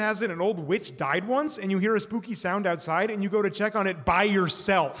legend has it an old witch died once and you hear a spooky sound outside and you go to check on it by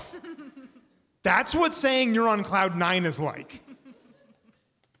yourself. That's what saying you're on cloud 9 is like.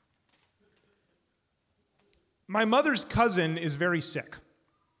 My mother's cousin is very sick.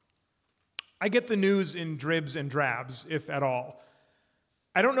 I get the news in dribs and drabs, if at all.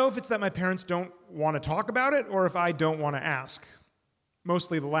 I don't know if it's that my parents don't want to talk about it or if I don't want to ask.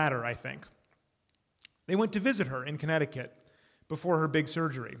 Mostly the latter, I think. They went to visit her in Connecticut before her big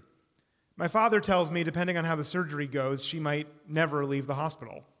surgery. My father tells me, depending on how the surgery goes, she might never leave the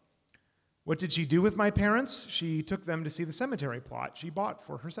hospital. What did she do with my parents? She took them to see the cemetery plot she bought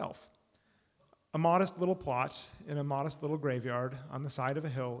for herself. A modest little plot in a modest little graveyard on the side of a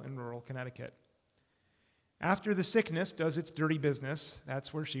hill in rural Connecticut. After the sickness does its dirty business,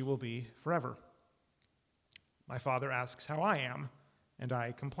 that's where she will be forever. My father asks how I am, and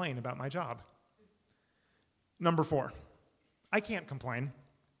I complain about my job. Number 4, I can't complain.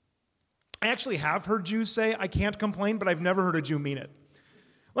 I actually have heard Jews say I can't complain, but I've never heard a Jew mean it.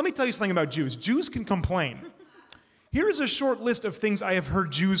 Let me tell you something about Jews. Jews can complain. Here is a short list of things I have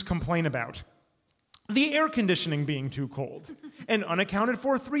heard Jews complain about. The air conditioning being too cold, an unaccounted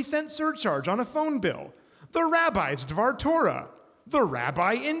for 3-cent surcharge on a phone bill, the rabbi's Dvar Torah, the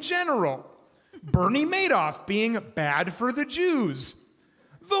rabbi in general, Bernie Madoff being bad for the Jews,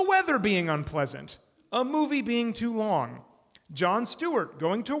 the weather being unpleasant, a movie being too long, Jon Stewart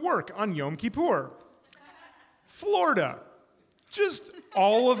going to work on Yom Kippur, Florida, just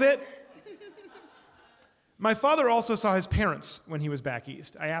all of it. My father also saw his parents when he was back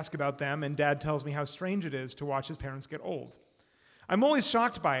east. I ask about them, and Dad tells me how strange it is to watch his parents get old. I'm always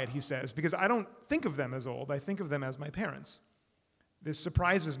shocked by it, he says, because I don't think of them as old. I think of them as my parents. This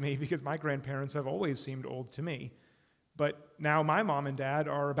surprises me because my grandparents have always seemed old to me. But now my mom and dad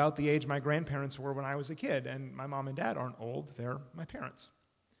are about the age my grandparents were when I was a kid, and my mom and dad aren't old, they're my parents.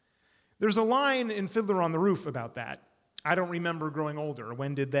 There's a line in Fiddler on the Roof about that. I don't remember growing older,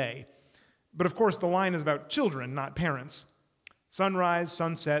 when did they? But of course the line is about children, not parents. Sunrise,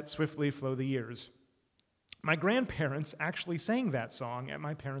 sunset, swiftly flow the years. My grandparents actually sang that song at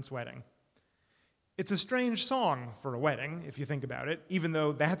my parents' wedding. It's a strange song for a wedding, if you think about it, even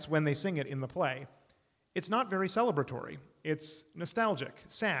though that's when they sing it in the play. It's not very celebratory. It's nostalgic,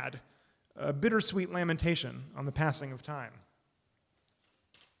 sad, a bittersweet lamentation on the passing of time.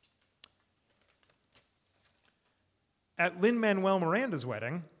 At Lin-Manuel Miranda's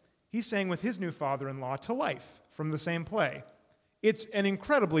wedding, he sang with his new father-in-law To Life from the same play. It's an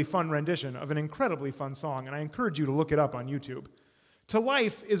incredibly fun rendition of an incredibly fun song, and I encourage you to look it up on YouTube. To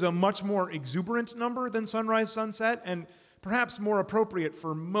Life is a much more exuberant number than Sunrise Sunset, and perhaps more appropriate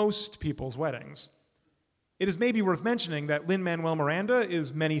for most people's weddings. It is maybe worth mentioning that Lin-Manuel Miranda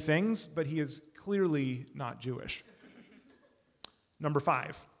is many things, but he is clearly not Jewish. Number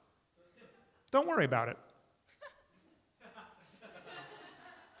 5. Don't worry about it.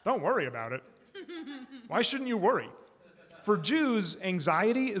 Don't worry about it. Why shouldn't you worry? For Jews,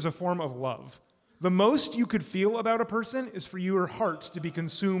 anxiety is a form of love. The most you could feel about a person is for your heart to be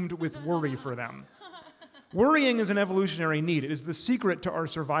consumed with worry for them. Worrying is an evolutionary need. It is the secret to our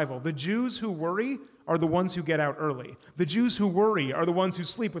survival. The Jews who worry are the ones who get out early. The Jews who worry are the ones who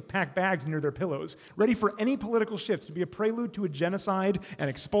sleep with packed bags near their pillows, ready for any political shift to be a prelude to a genocide, an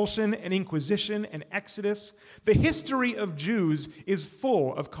expulsion, an inquisition, an exodus. The history of Jews is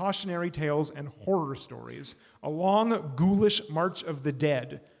full of cautionary tales and horror stories. A long, ghoulish march of the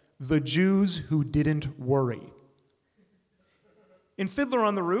dead. The Jews who didn't worry. In Fiddler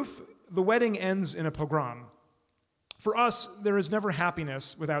on the Roof, the wedding ends in a pogrom. For us, there is never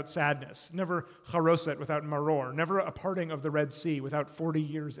happiness without sadness, never charoset without maror, never a parting of the Red Sea without 40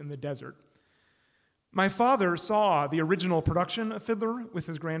 years in the desert. My father saw the original production of Fiddler with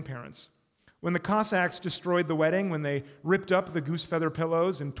his grandparents. When the Cossacks destroyed the wedding, when they ripped up the goose feather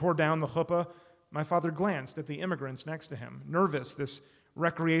pillows and tore down the chuppah, my father glanced at the immigrants next to him, nervous this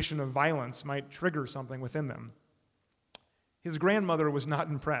recreation of violence might trigger something within them. His grandmother was not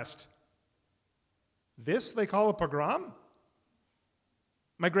impressed. This they call a pogrom?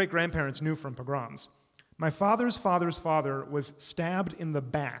 My great-grandparents knew from pogroms. My father's father's father was stabbed in the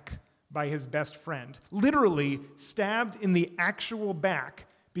back by his best friend, literally stabbed in the actual back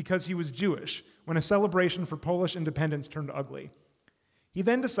because he was Jewish when a celebration for Polish independence turned ugly. He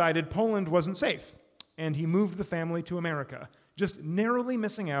then decided Poland wasn't safe, and he moved the family to America, just narrowly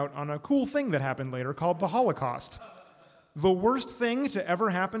missing out on a cool thing that happened later called the Holocaust. The worst thing to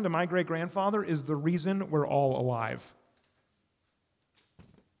ever happen to my great-grandfather is the reason we're all alive.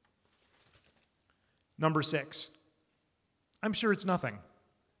 Number 6. I'm sure it's nothing.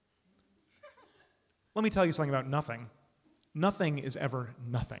 Let me tell you something about nothing. Nothing is ever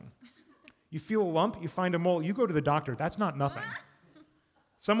nothing. You feel a lump, you find a mole, you go to the doctor. That's not nothing.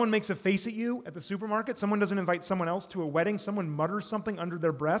 Someone makes a face at you at the supermarket. Someone doesn't invite someone else to a wedding. Someone mutters something under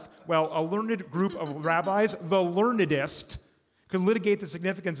their breath. Well, a learned group of rabbis, the learnedest, could litigate the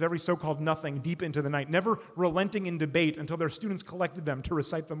significance of every so-called nothing deep into the night, never relenting in debate until their students collected them to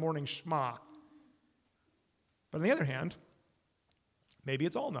recite the morning Shema. But on the other hand, maybe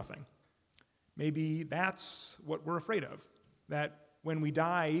it's all nothing. Maybe that's what we're afraid of, that when we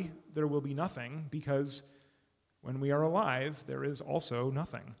die, there will be nothing, because when we are alive, there is also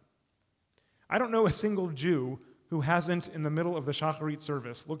nothing. I don't know a single Jew who hasn't, in the middle of the Shacharit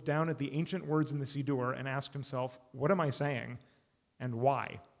service, looked down at the ancient words in the Siddur and asked himself, what am I saying, and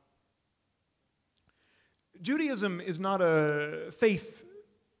why? Judaism is not a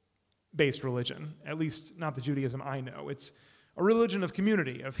faith-based religion, at least not the Judaism I know. It's a religion of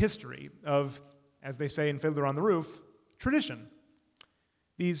community, of history, of, as they say in Fiddler on the Roof, tradition.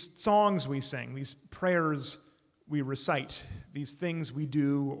 These songs we sing, these prayers we recite, these things we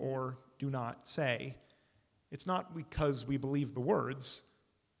do or do not say, it's not because we believe the words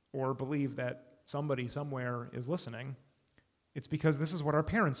or believe that somebody somewhere is listening. It's because this is what our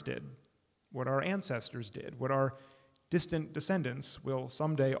parents did, what our ancestors did, what our distant descendants will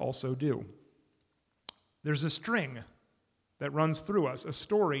someday also do. There's a string that runs through us, a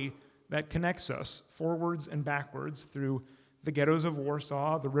story that connects us forwards and backwards through the ghettos of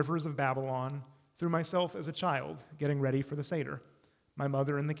Warsaw, the rivers of Babylon, through myself as a child getting ready for the Seder, my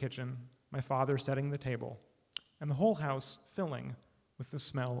mother in the kitchen, my father setting the table, and the whole house filling with the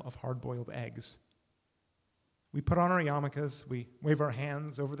smell of hard-boiled eggs. We put on our yarmulkes, we wave our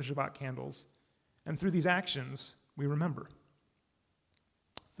hands over the Shabbat candles, and through these actions, we remember.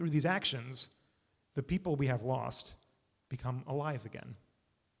 Through these actions, the people we have lost become alive again.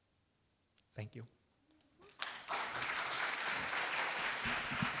 Thank you.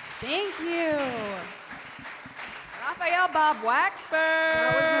 Thank you. Raphael Bob Waxberg.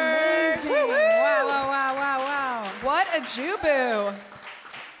 That was amazing. Woo-woo. Wow. What a Jubu.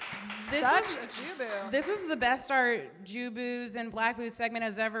 Such a Jubu. This is the best our Jew Booze and Black Booze segment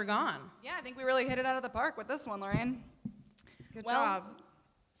has ever gone. Yeah, I think we really hit it out of the park with this one, Lorraine. Good Well, job.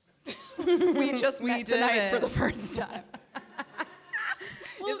 We just met did tonight it. for the first time.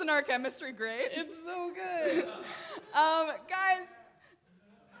 Isn't our chemistry great? It's so good. Guys,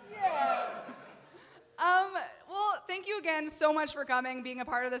 yeah. Well, thank you again so much for coming, being a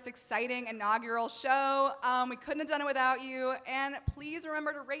part of this exciting inaugural show. We couldn't have done it without you. And please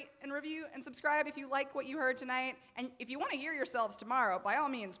remember to rate and review and subscribe if you like what you heard tonight. And if you want to hear yourselves tomorrow, by all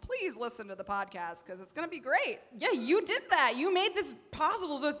means, please listen to the podcast because it's going to be great. Yeah, you did that. You made this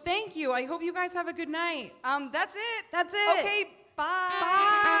possible, so thank you. I hope you guys have a good night. That's it. That's it. Okay, bye.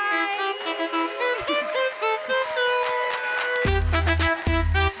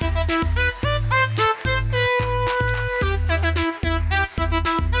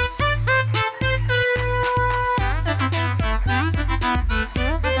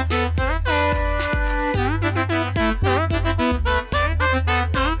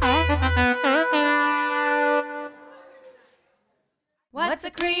 What's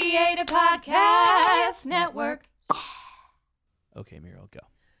a Creative Podcast Network? Okay, Muriel, go.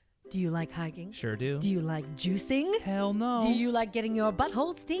 Do you like hiking? Sure do. Do you like juicing? Hell no. Do you like getting your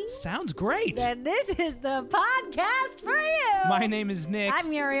butthole steamed? Sounds great. Then this is the podcast for you. My name is Nick. I'm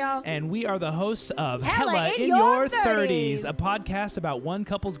Muriel. And we are the hosts of Hella in Your 30s, a podcast about one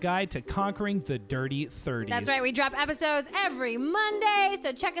couple's guide to conquering the dirty 30s. That's right. We drop episodes every Monday,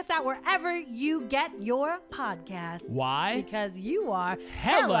 so check us out wherever you get your podcast. Why? Because you are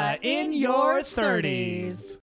Hella in your 30s.